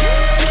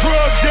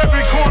 Drugs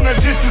every corner,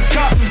 this is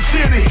Gotham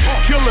City.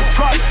 Killer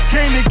Croc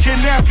came to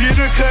kidnap you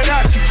to cut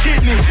out your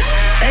kidney.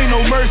 Ain't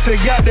no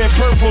mercy, got that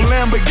purple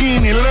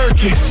Lamborghini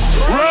lurking.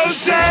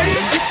 Rose,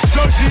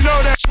 so she know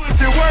that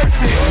pussy worth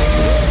it.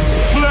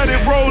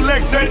 Flooded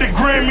Rolex at the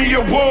Grammy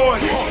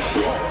Awards.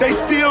 They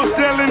still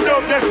selling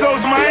dope, that's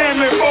those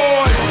Miami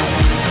boys.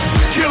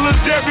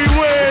 Killers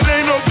everywhere, it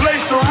ain't no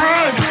place to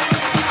run.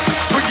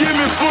 Forgive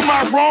me for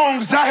my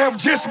wrongs, I have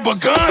just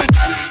begun.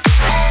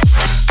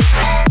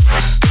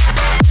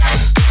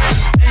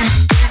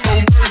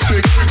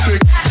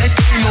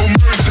 Ain't no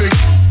mercy.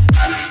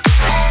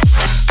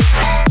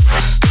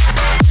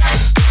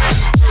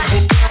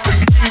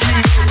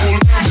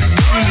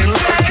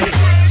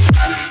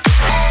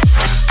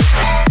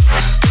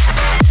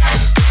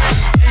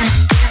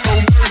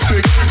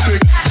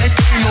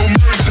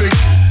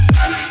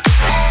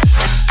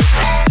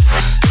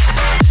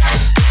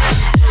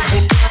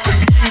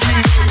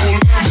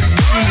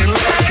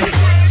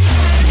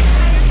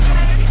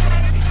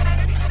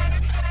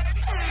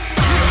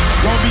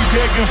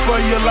 For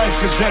your life,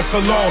 cause that's a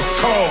lost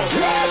cause.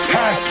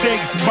 High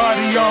stakes,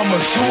 body armor,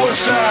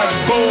 suicide,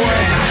 boy.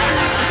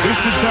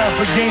 It's the time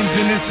for games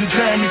and it's the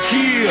time to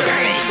kill.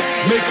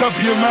 Make up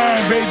your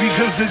mind, baby,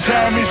 cause the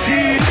time is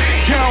here.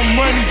 Count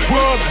money,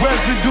 drug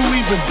residue,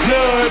 even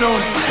blood on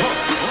it.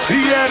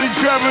 He had it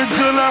traveling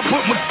till I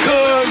put my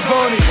cuz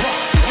on it.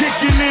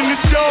 Kicking in the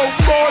door,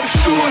 boy, the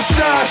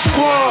Suicide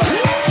Squad.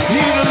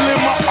 Needle in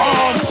my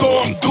arm, so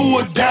I'm do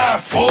or die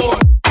for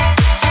it.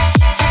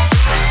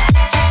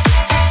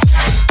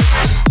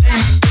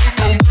 Ain't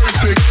no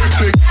mercy.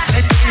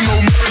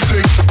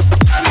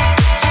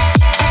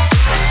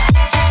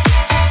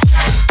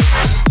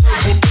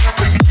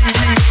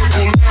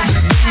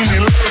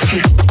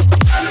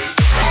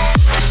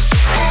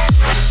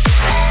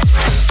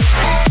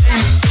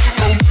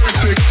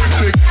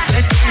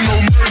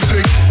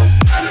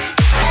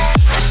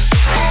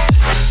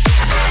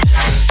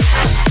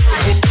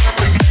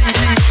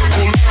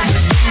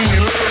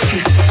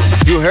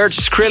 heard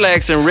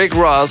Skrillex and Rick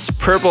Ross,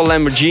 Purple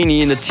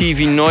Lamborghini in the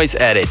TV Noise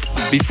edit.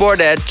 Before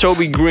that,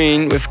 Toby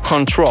Green with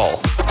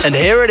Control. And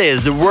here it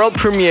is, the world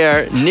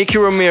premiere, Nicky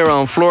Romero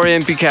and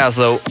Florian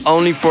Picasso,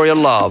 Only For Your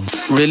Love.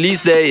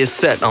 Release day is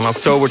set on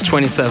October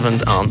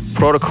 27th on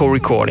Protocol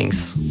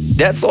Recordings.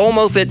 That's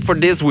almost it for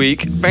this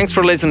week. Thanks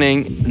for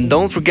listening. And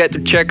don't forget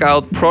to check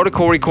out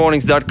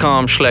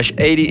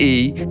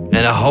protocolrecordings.com/ADE,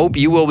 and I hope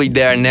you will be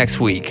there next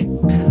week.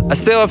 I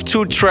still have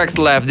 2 tracks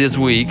left this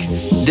week.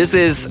 This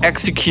is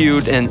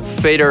Execute and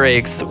Fader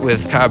X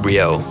with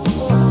Cabrio.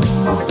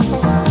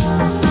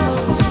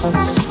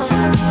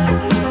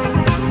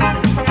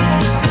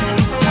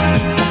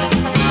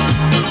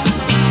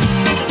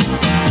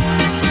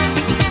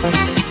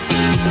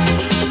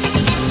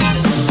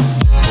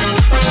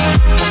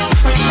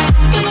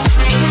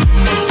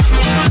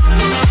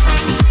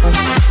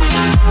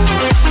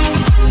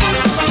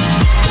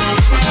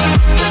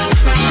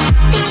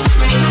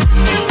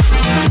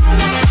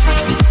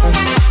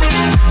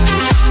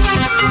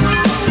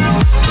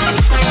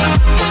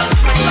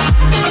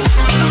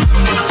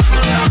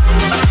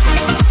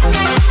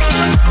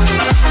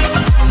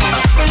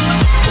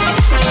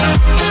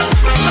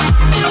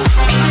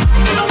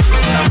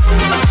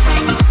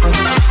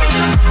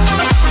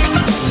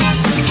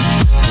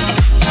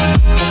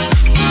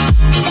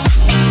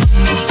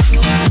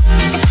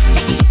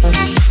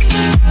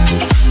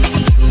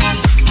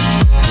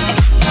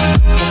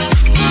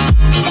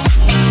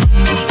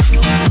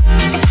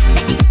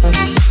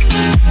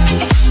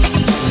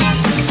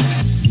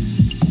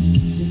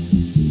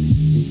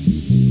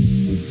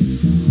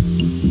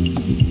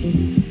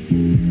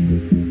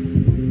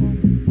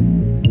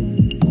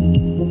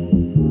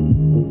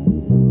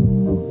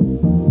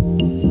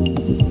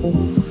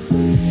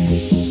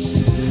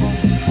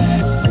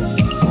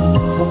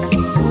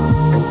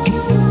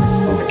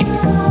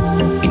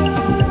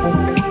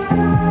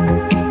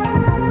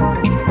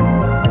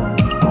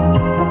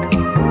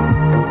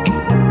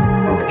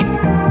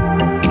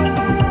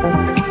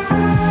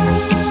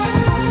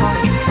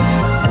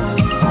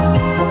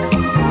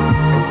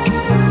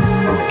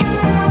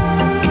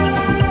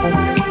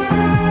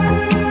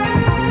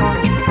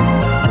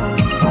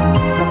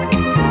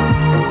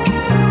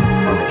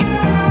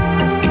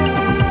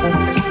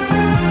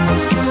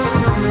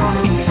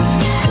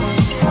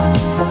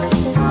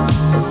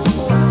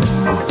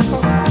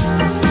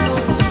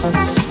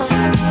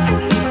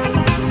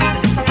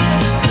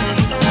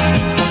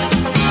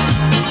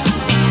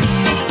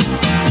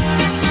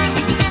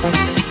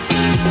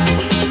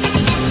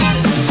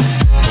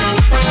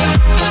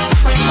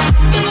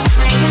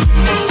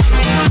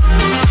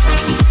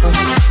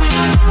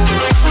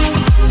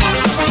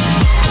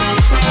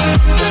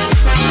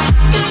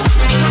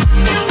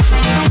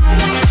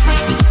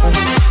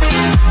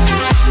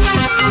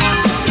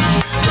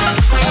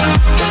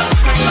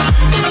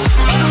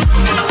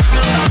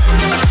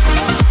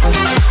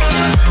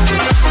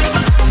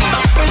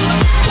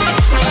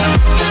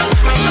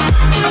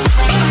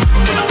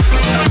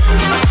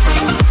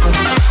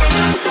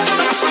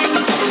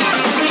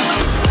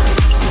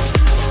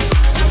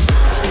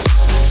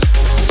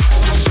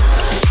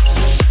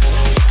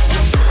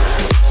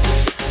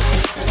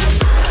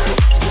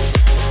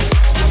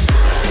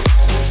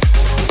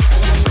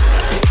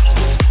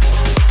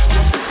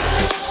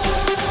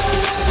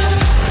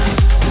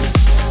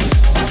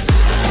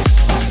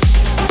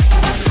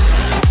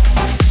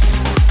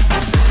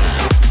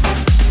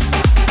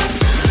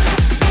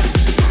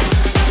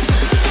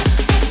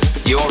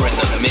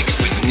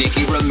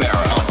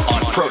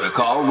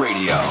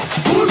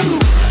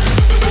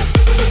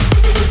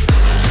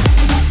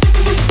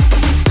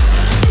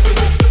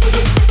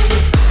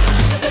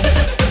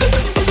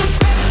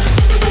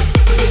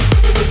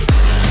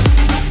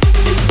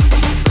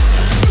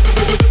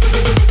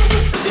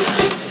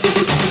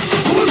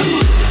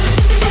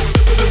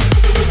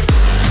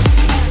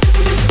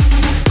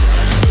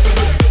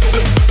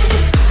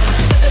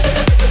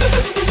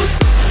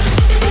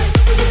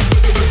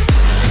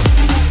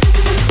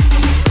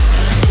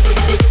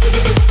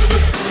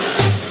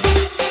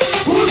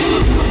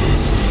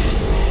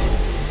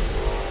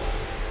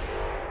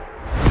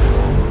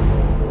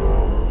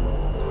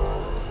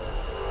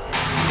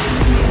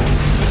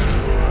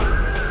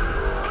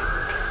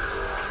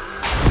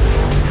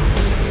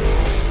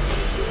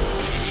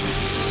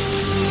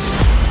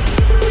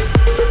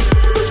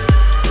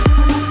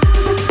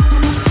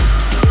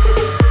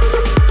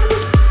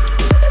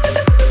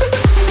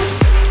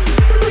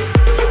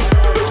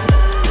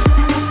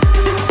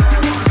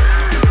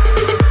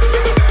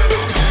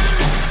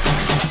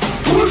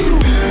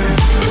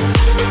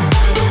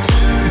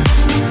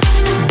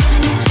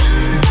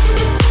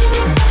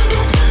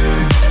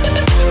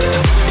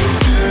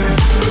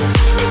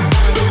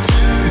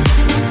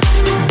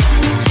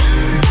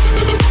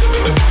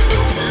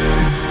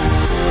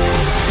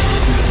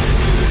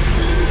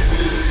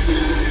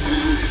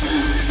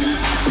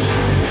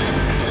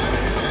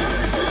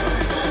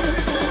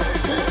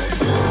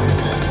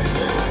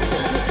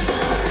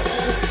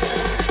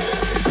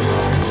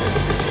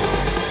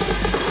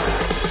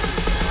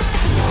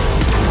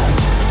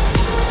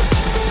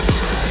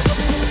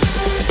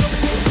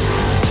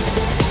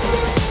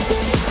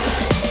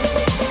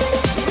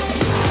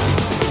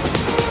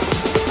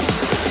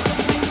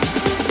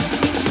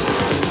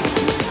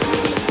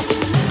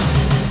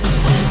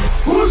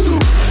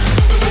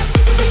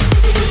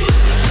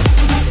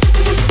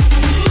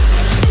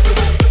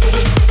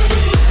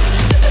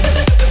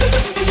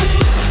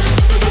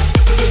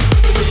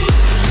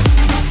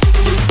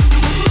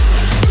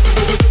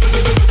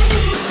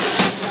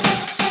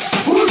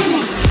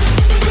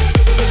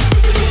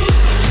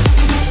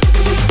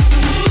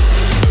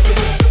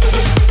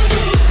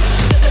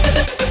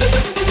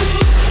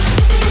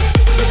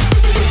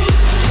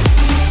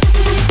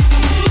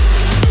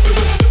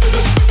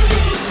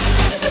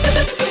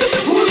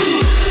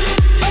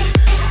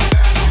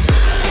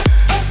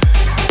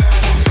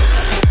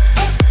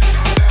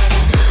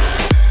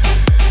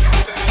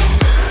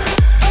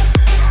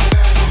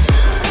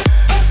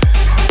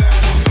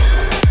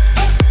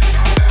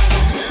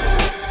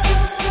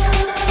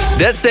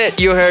 That's it.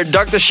 You heard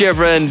Dr.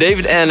 Shiver and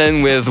David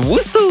Allen with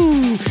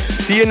Wussoo.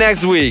 See you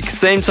next week.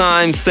 Same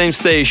time, same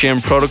station,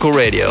 Protocol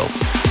Radio.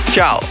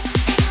 Ciao.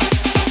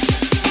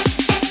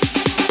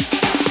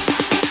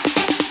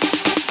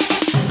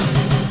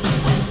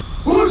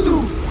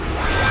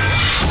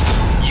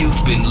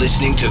 You've been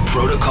listening to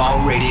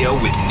Protocol Radio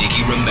with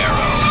Nicky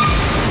Romero.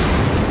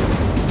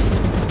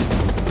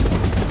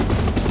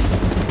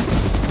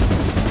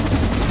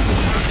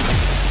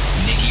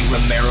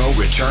 Romero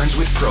returns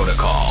with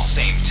Protocol.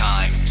 Same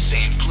time,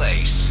 same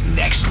place,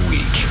 next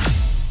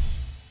week.